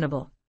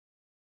reasonable.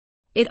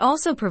 It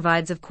also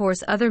provides of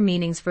course other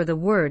meanings for the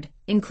word,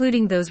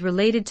 including those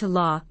related to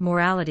law,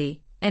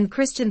 morality, and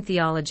Christian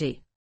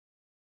theology.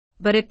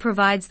 But it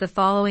provides the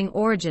following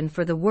origin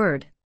for the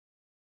word.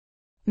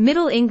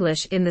 Middle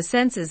English in the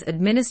senses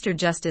administer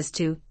justice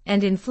to,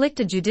 and inflict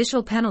a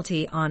judicial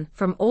penalty on,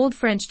 from Old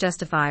French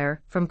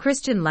justifier, from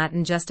Christian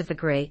Latin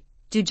justificare,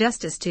 do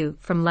justice to,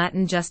 from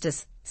Latin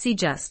justus, see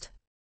just.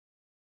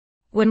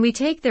 When we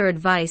take their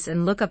advice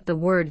and look up the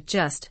word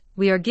just,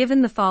 we are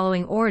given the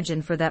following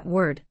origin for that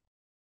word.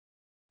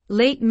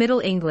 Late Middle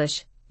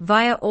English,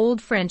 via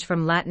Old French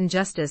from Latin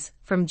justus,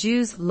 from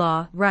Jews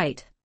law,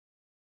 right.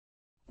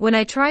 When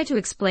I try to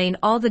explain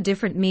all the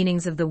different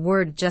meanings of the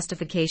word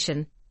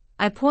justification,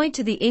 I point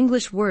to the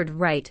English word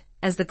right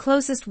as the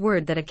closest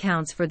word that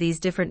accounts for these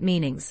different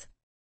meanings.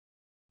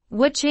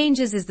 What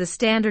changes is the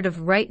standard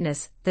of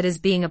rightness that is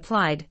being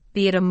applied,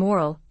 be it a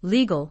moral,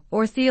 legal,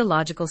 or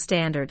theological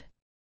standard.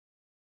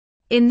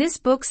 In this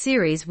book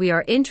series we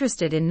are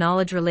interested in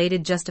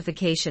knowledge-related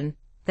justification,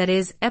 that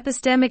is,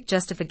 epistemic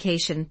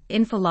justification,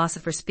 in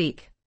philosopher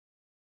speak.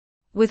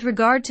 With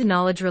regard to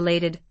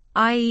knowledge-related,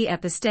 i.e.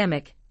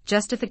 epistemic,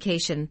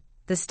 justification,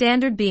 the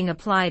standard being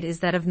applied is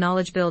that of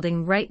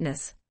knowledge-building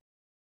rightness.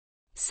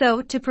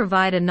 So, to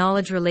provide a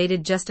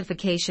knowledge-related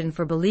justification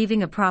for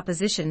believing a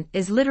proposition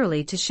is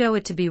literally to show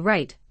it to be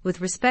right, with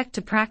respect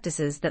to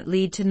practices that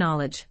lead to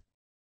knowledge.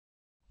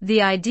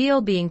 The ideal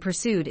being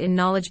pursued in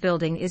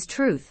knowledge-building is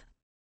truth.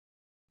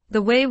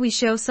 The way we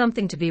show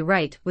something to be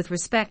right with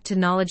respect to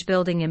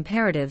knowledge-building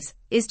imperatives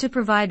is to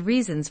provide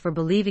reasons for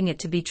believing it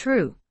to be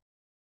true.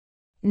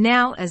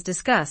 Now, as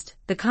discussed,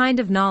 the kind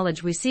of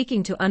knowledge we're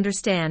seeking to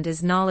understand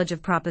is knowledge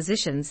of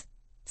propositions,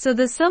 so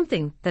the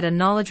something that a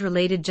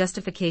knowledge-related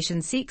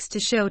justification seeks to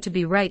show to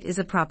be right is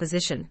a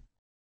proposition.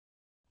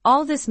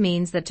 All this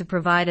means that to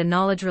provide a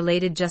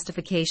knowledge-related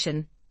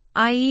justification,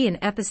 i.e. an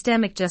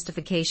epistemic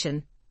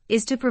justification,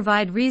 is to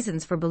provide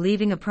reasons for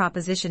believing a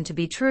proposition to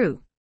be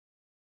true.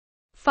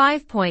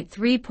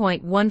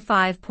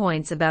 5.3.15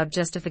 Points about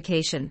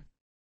justification.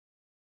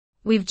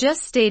 We've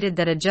just stated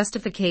that a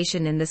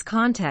justification in this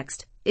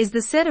context is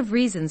the set of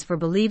reasons for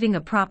believing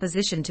a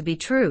proposition to be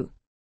true.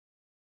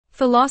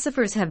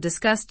 Philosophers have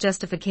discussed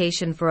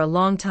justification for a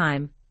long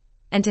time,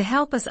 and to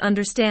help us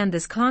understand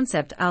this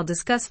concept I'll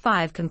discuss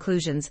 5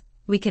 conclusions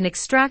we can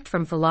extract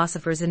from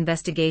philosophers'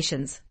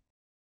 investigations.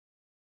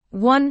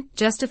 1.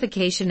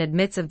 Justification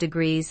admits of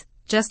degrees.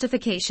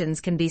 Justifications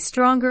can be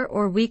stronger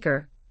or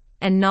weaker,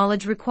 and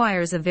knowledge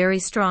requires a very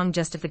strong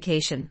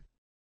justification.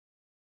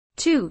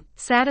 2.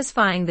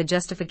 Satisfying the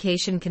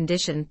justification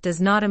condition does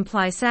not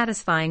imply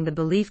satisfying the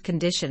belief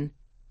condition.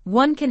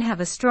 One can have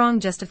a strong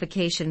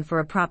justification for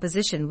a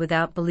proposition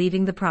without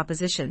believing the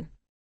proposition.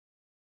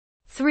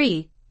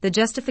 3. The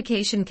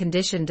justification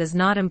condition does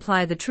not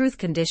imply the truth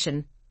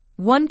condition.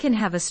 One can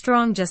have a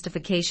strong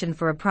justification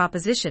for a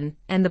proposition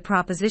and the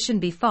proposition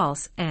be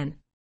false, and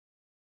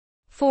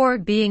 4.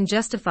 Being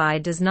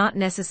justified does not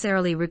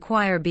necessarily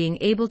require being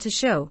able to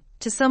show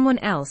to someone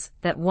else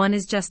that one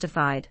is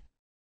justified.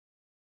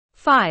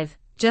 5.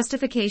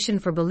 Justification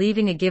for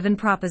believing a given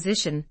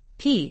proposition,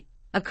 P,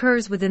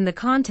 occurs within the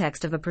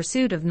context of a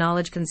pursuit of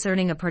knowledge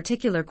concerning a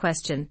particular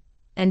question,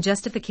 and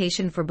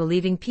justification for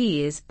believing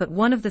P is but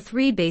one of the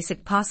 3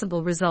 basic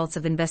possible results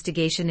of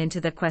investigation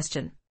into the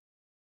question.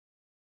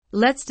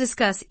 Let's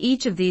discuss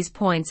each of these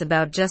points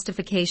about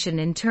justification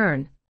in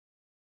turn.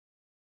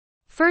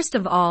 First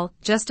of all,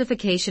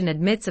 justification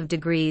admits of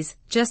degrees,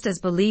 just as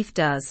belief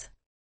does.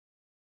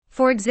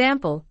 For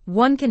example,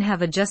 one can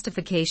have a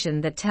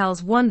justification that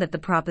tells one that the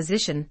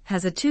proposition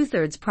has a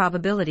 2/3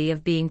 probability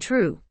of being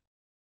true.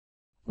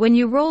 When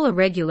you roll a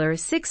regular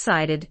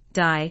 6-sided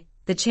die,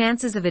 the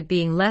chances of it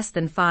being less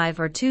than 5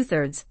 are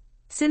 2/3,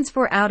 since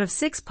 4 out of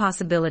 6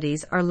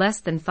 possibilities are less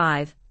than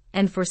 5,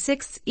 and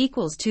 4/6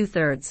 equals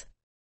 2/3.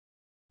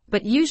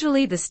 But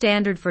usually the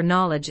standard for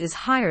knowledge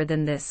is higher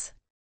than this.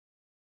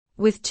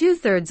 With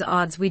 2/3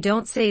 odds we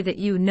don't say that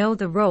you know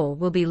the roll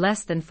will be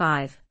less than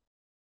 5.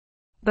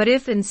 But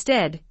if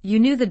instead, you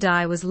knew the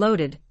die was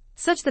loaded,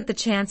 such that the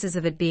chances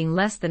of it being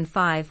less than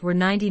 5 were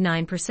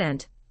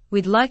 99%,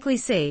 we'd likely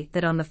say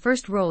that on the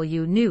first roll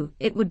you knew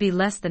it would be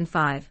less than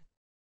 5.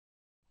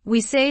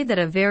 We say that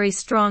a very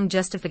strong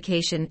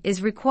justification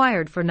is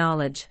required for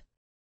knowledge.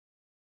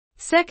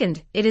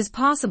 Second, it is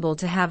possible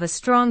to have a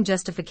strong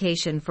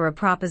justification for a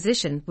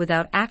proposition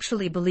without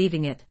actually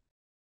believing it.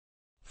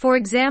 For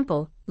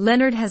example,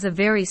 Leonard has a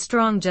very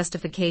strong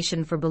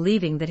justification for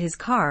believing that his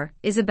car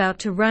is about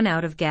to run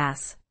out of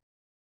gas.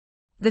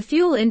 The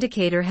fuel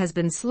indicator has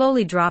been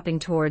slowly dropping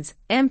towards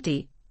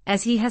empty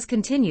as he has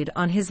continued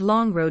on his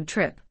long road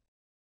trip.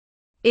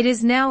 It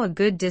is now a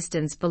good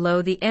distance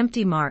below the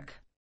empty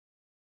mark.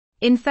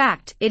 In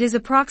fact, it is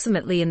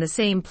approximately in the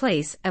same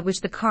place at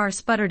which the car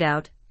sputtered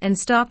out and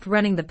stopped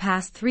running the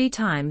past 3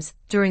 times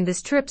during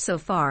this trip so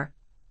far,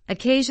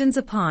 occasions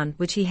upon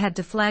which he had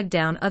to flag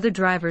down other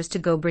drivers to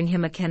go bring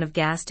him a can of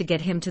gas to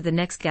get him to the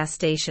next gas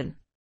station.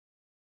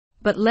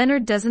 But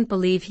Leonard doesn't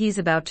believe he's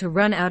about to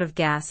run out of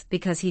gas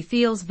because he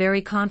feels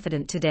very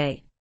confident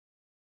today.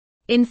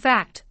 In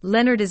fact,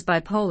 Leonard is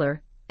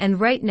bipolar, and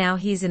right now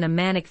he's in a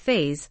manic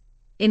phase,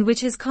 in which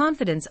his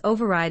confidence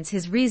overrides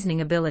his reasoning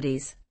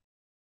abilities.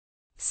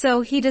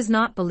 So he does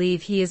not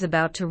believe he is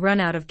about to run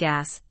out of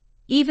gas,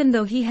 even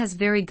though he has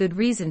very good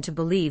reason to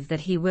believe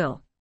that he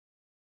will.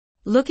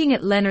 Looking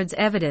at Leonard's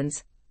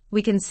evidence,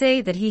 we can say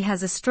that he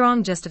has a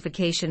strong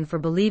justification for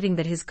believing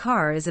that his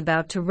car is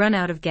about to run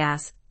out of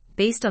gas,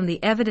 based on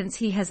the evidence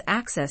he has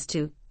access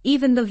to,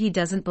 even though he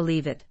doesn't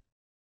believe it.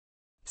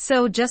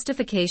 So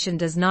justification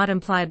does not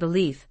imply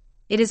belief,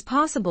 it is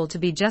possible to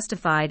be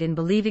justified in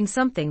believing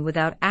something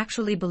without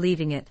actually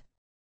believing it.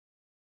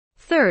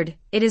 Third,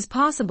 it is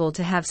possible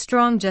to have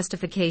strong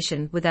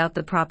justification without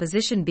the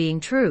proposition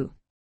being true.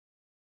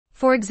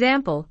 For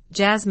example,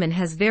 Jasmine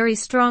has very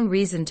strong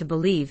reason to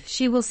believe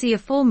she will see a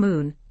full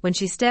moon when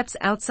she steps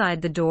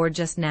outside the door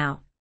just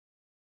now.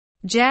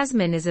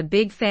 Jasmine is a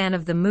big fan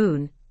of the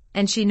moon,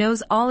 and she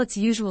knows all its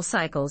usual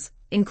cycles,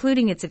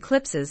 including its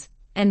eclipses,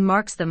 and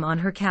marks them on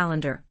her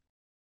calendar.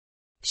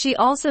 She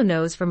also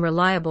knows from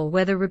reliable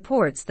weather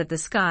reports that the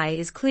sky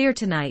is clear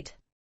tonight.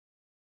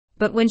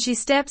 But when she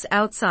steps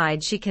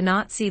outside, she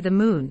cannot see the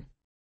moon.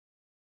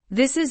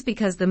 This is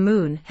because the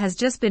moon has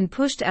just been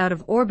pushed out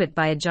of orbit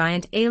by a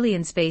giant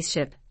alien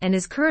spaceship and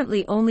is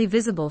currently only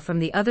visible from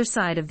the other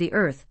side of the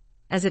Earth.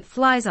 As it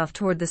flies off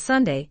toward the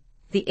Sunday,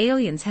 the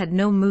aliens had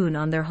no moon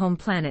on their home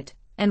planet,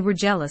 and were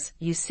jealous,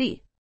 you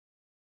see.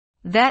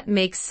 That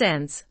makes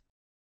sense.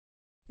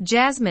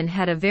 Jasmine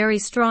had a very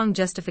strong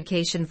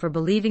justification for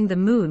believing the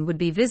moon would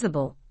be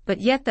visible,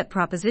 but yet that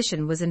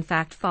proposition was in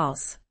fact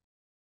false.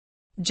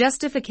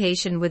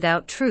 Justification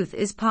without truth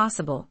is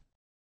possible.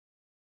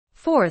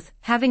 Fourth,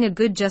 having a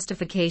good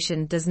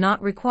justification does not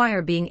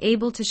require being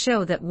able to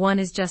show that one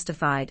is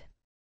justified.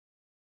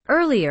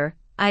 Earlier,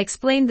 I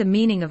explained the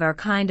meaning of our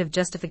kind of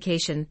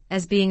justification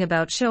as being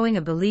about showing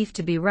a belief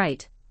to be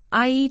right,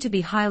 i.e., to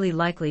be highly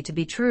likely to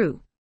be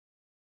true.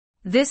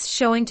 This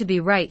showing to be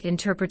right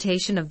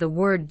interpretation of the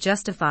word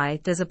justify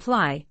does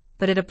apply,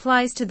 but it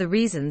applies to the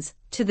reasons,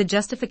 to the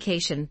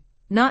justification,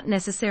 not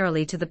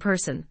necessarily to the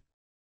person.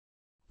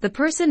 The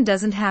person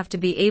doesn't have to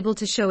be able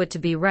to show it to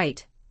be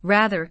right.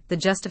 Rather, the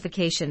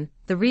justification,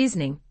 the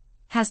reasoning,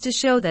 has to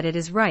show that it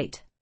is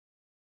right.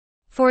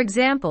 For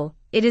example,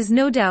 it is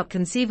no doubt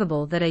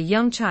conceivable that a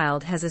young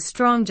child has a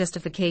strong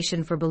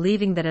justification for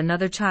believing that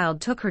another child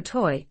took her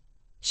toy.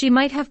 She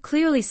might have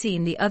clearly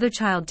seen the other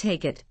child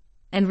take it,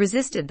 and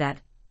resisted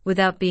that,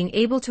 without being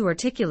able to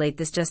articulate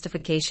this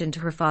justification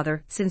to her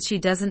father since she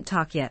doesn't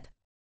talk yet.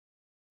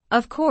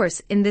 Of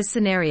course, in this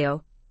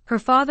scenario, her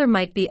father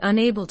might be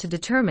unable to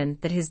determine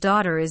that his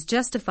daughter is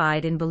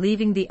justified in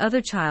believing the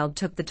other child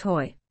took the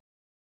toy.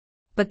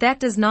 But that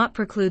does not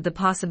preclude the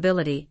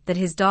possibility that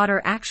his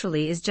daughter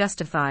actually is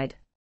justified.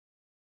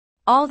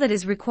 All that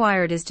is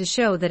required is to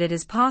show that it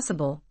is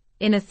possible,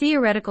 in a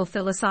theoretical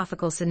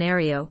philosophical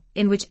scenario,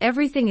 in which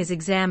everything is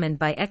examined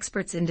by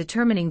experts in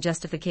determining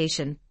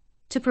justification,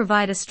 to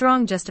provide a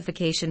strong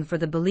justification for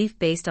the belief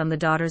based on the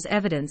daughter's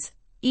evidence,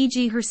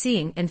 e.g. her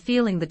seeing and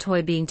feeling the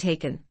toy being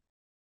taken.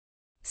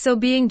 So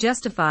being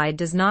justified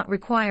does not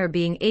require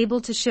being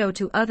able to show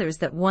to others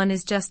that one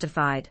is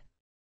justified.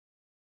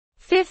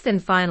 Fifth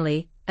and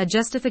finally, a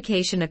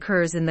justification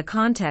occurs in the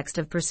context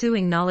of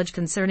pursuing knowledge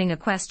concerning a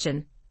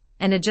question,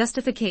 and a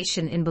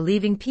justification in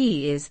believing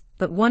P is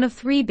but one of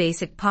three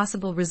basic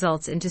possible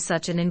results into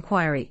such an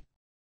inquiry.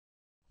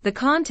 The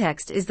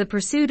context is the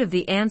pursuit of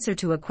the answer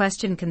to a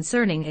question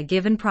concerning a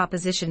given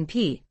proposition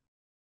P.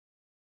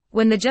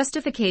 When the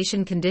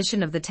justification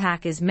condition of the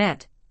TAC is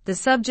met, the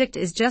subject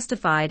is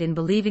justified in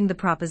believing the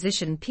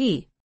proposition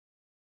P.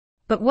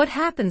 But what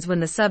happens when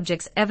the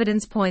subject's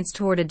evidence points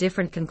toward a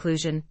different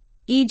conclusion,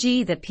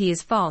 e.g. that P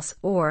is false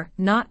or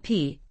not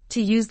P,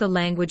 to use the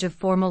language of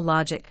formal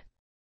logic?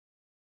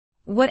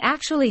 What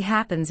actually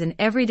happens in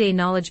everyday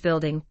knowledge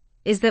building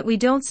is that we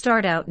don't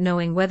start out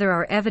knowing whether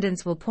our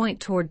evidence will point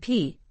toward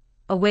P,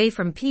 away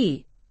from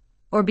P,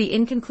 or be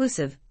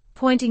inconclusive,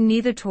 pointing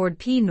neither toward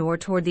P nor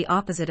toward the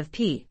opposite of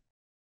P.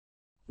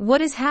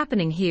 What is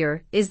happening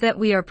here is that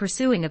we are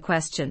pursuing a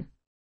question.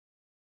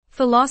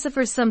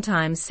 Philosophers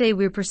sometimes say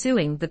we're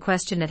pursuing the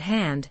question at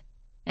hand,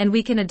 and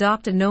we can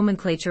adopt a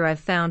nomenclature I've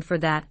found for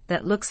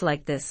that looks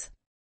like this.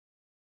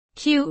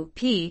 Q,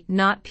 P,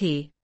 not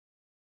P.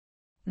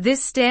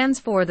 This stands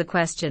for the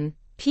question,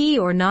 P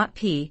or not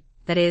P,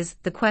 that is,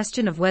 the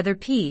question of whether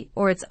P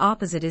or its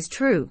opposite is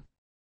true.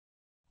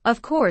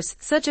 Of course,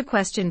 such a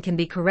question can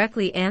be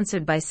correctly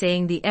answered by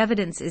saying the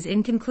evidence is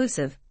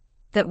inconclusive,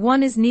 that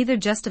one is neither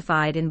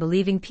justified in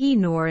believing P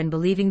nor in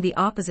believing the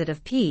opposite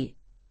of P,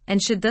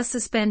 and should thus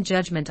suspend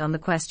judgment on the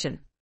question.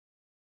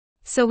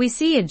 So we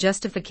see a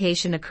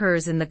justification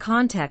occurs in the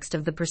context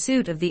of the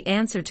pursuit of the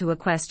answer to a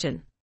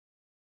question.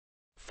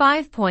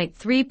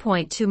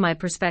 5.3.2 My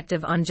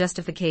perspective on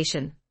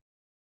justification.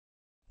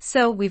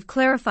 So we've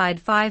clarified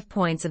 5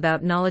 points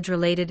about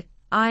knowledge-related,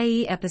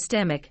 i.e.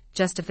 epistemic,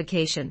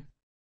 justification.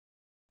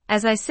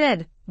 As I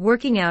said,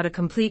 working out a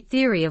complete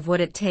theory of what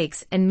it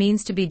takes and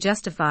means to be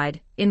justified,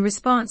 in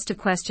response to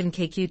question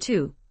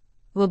KQ2,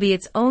 will be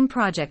its own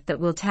project that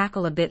we'll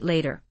tackle a bit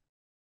later.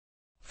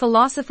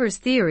 Philosophers'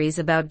 theories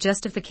about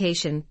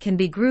justification can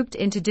be grouped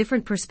into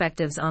different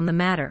perspectives on the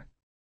matter.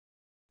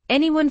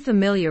 Anyone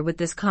familiar with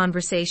this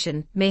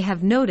conversation may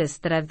have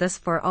noticed that I've thus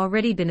far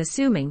already been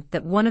assuming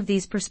that one of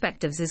these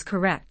perspectives is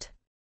correct.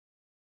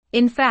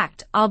 In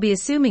fact, I'll be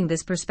assuming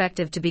this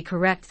perspective to be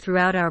correct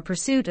throughout our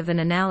pursuit of an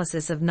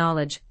analysis of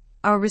knowledge,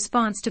 our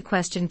response to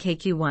question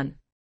KQ1.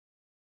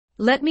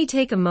 Let me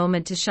take a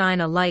moment to shine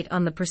a light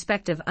on the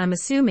perspective I'm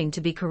assuming to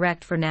be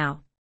correct for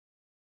now.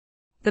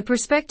 The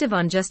perspective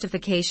on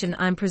justification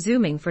I'm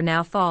presuming for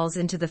now falls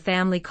into the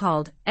family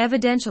called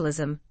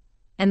evidentialism,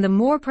 and the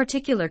more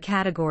particular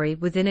category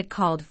within it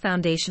called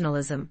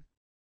foundationalism.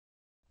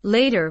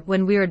 Later,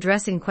 when we're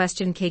addressing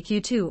question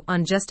KQ2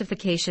 on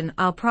justification,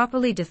 I'll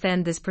properly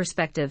defend this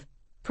perspective,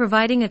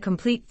 providing a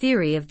complete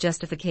theory of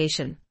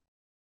justification.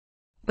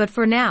 But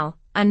for now,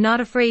 I'm not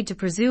afraid to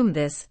presume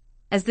this,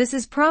 as this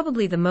is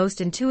probably the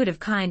most intuitive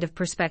kind of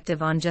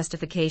perspective on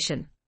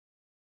justification.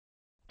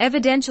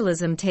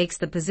 Evidentialism takes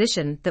the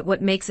position that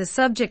what makes a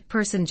subject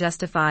person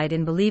justified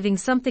in believing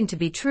something to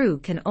be true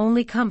can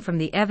only come from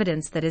the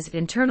evidence that is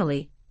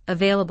internally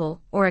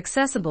available or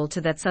accessible to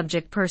that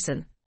subject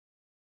person.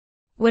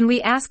 When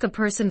we ask a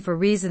person for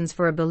reasons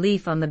for a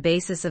belief on the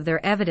basis of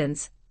their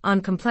evidence,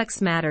 on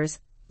complex matters,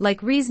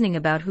 like reasoning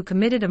about who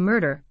committed a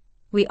murder,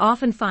 we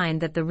often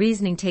find that the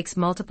reasoning takes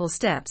multiple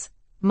steps,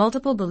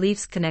 multiple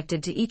beliefs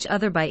connected to each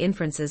other by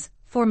inferences,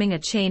 forming a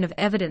chain of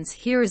evidence.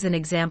 Here is an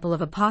example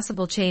of a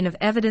possible chain of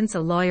evidence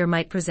a lawyer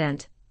might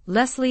present.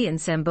 Leslie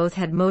and Sam both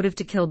had motive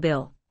to kill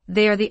Bill.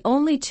 They are the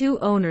only two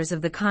owners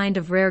of the kind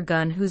of rare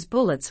gun whose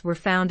bullets were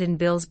found in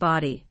Bill's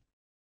body.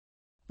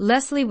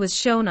 Leslie was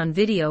shown on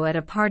video at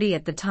a party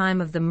at the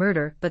time of the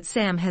murder, but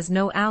Sam has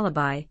no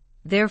alibi,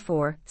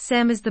 therefore,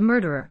 Sam is the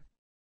murderer.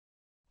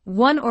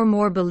 One or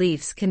more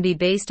beliefs can be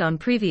based on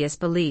previous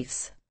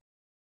beliefs.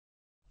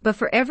 But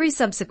for every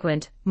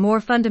subsequent, more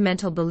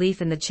fundamental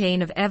belief in the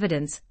chain of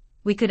evidence,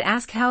 we could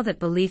ask how that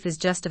belief is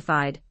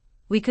justified.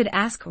 We could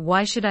ask,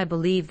 why should I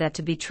believe that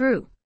to be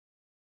true?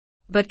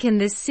 But can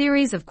this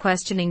series of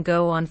questioning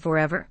go on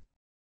forever?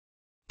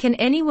 Can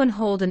anyone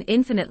hold an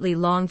infinitely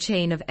long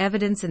chain of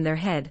evidence in their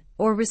head,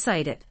 or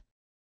recite it?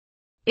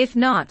 If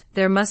not,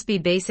 there must be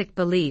basic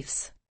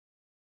beliefs.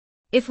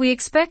 If we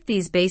expect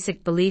these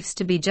basic beliefs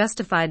to be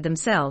justified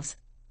themselves,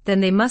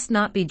 then they must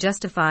not be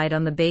justified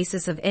on the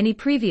basis of any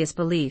previous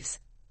beliefs.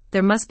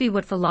 There must be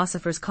what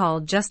philosophers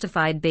call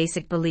justified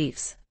basic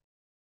beliefs.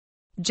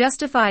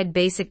 Justified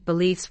basic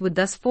beliefs would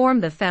thus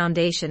form the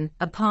foundation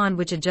upon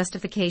which a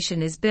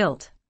justification is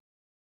built.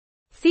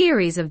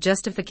 Theories of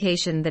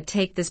justification that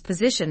take this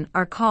position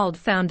are called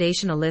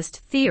foundationalist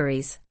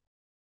theories.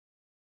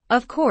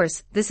 Of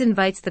course, this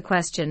invites the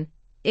question,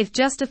 if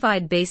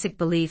justified basic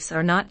beliefs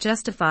are not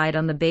justified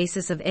on the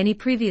basis of any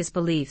previous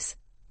beliefs,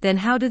 then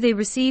how do they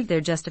receive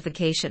their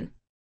justification?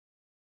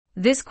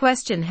 This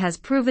question has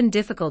proven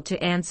difficult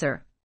to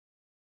answer.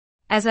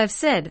 As I've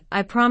said,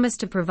 I promise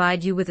to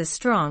provide you with a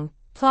strong,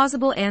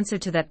 plausible answer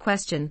to that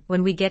question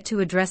when we get to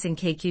addressing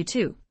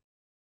KQ2.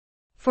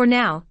 For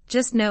now,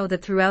 just know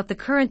that throughout the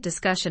current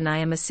discussion I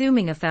am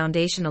assuming a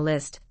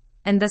foundationalist,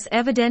 and thus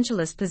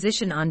evidentialist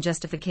position on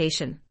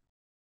justification.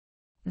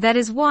 That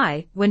is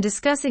why, when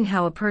discussing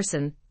how a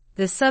person,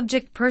 the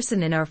subject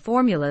person in our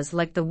formulas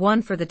like the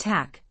one for the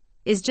TAC,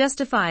 is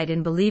justified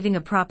in believing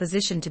a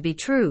proposition to be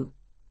true,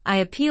 I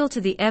appeal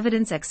to the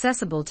evidence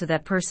accessible to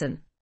that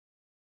person.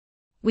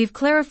 We've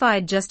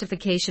clarified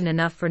justification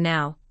enough for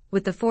now,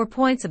 with the 4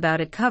 points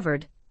about it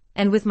covered,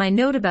 and with my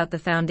note about the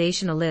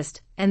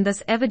foundationalist, and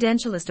thus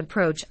evidentialist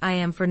approach I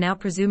am for now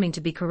presuming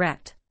to be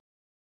correct.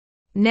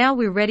 Now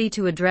we're ready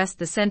to address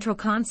the central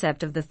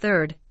concept of the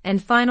third,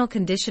 and final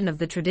condition of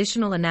the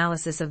traditional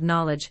analysis of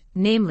knowledge,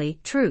 namely,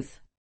 truth.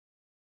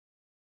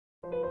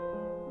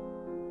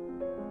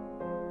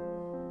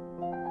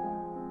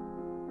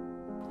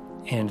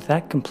 And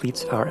that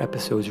completes our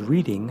episode's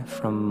reading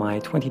from my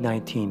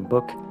 2019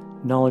 book,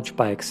 Knowledge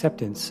by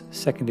Acceptance,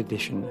 2nd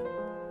edition.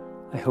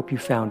 I hope you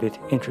found it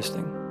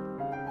interesting.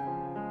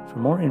 For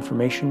more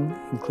information,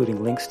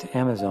 including links to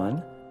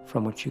Amazon,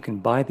 from which you can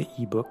buy the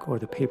ebook or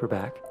the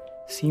paperback,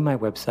 see my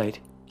website,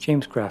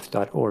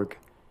 jamesgraf.org,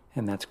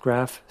 and that's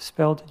graph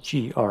spelled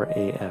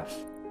Graf.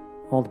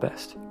 All the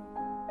best.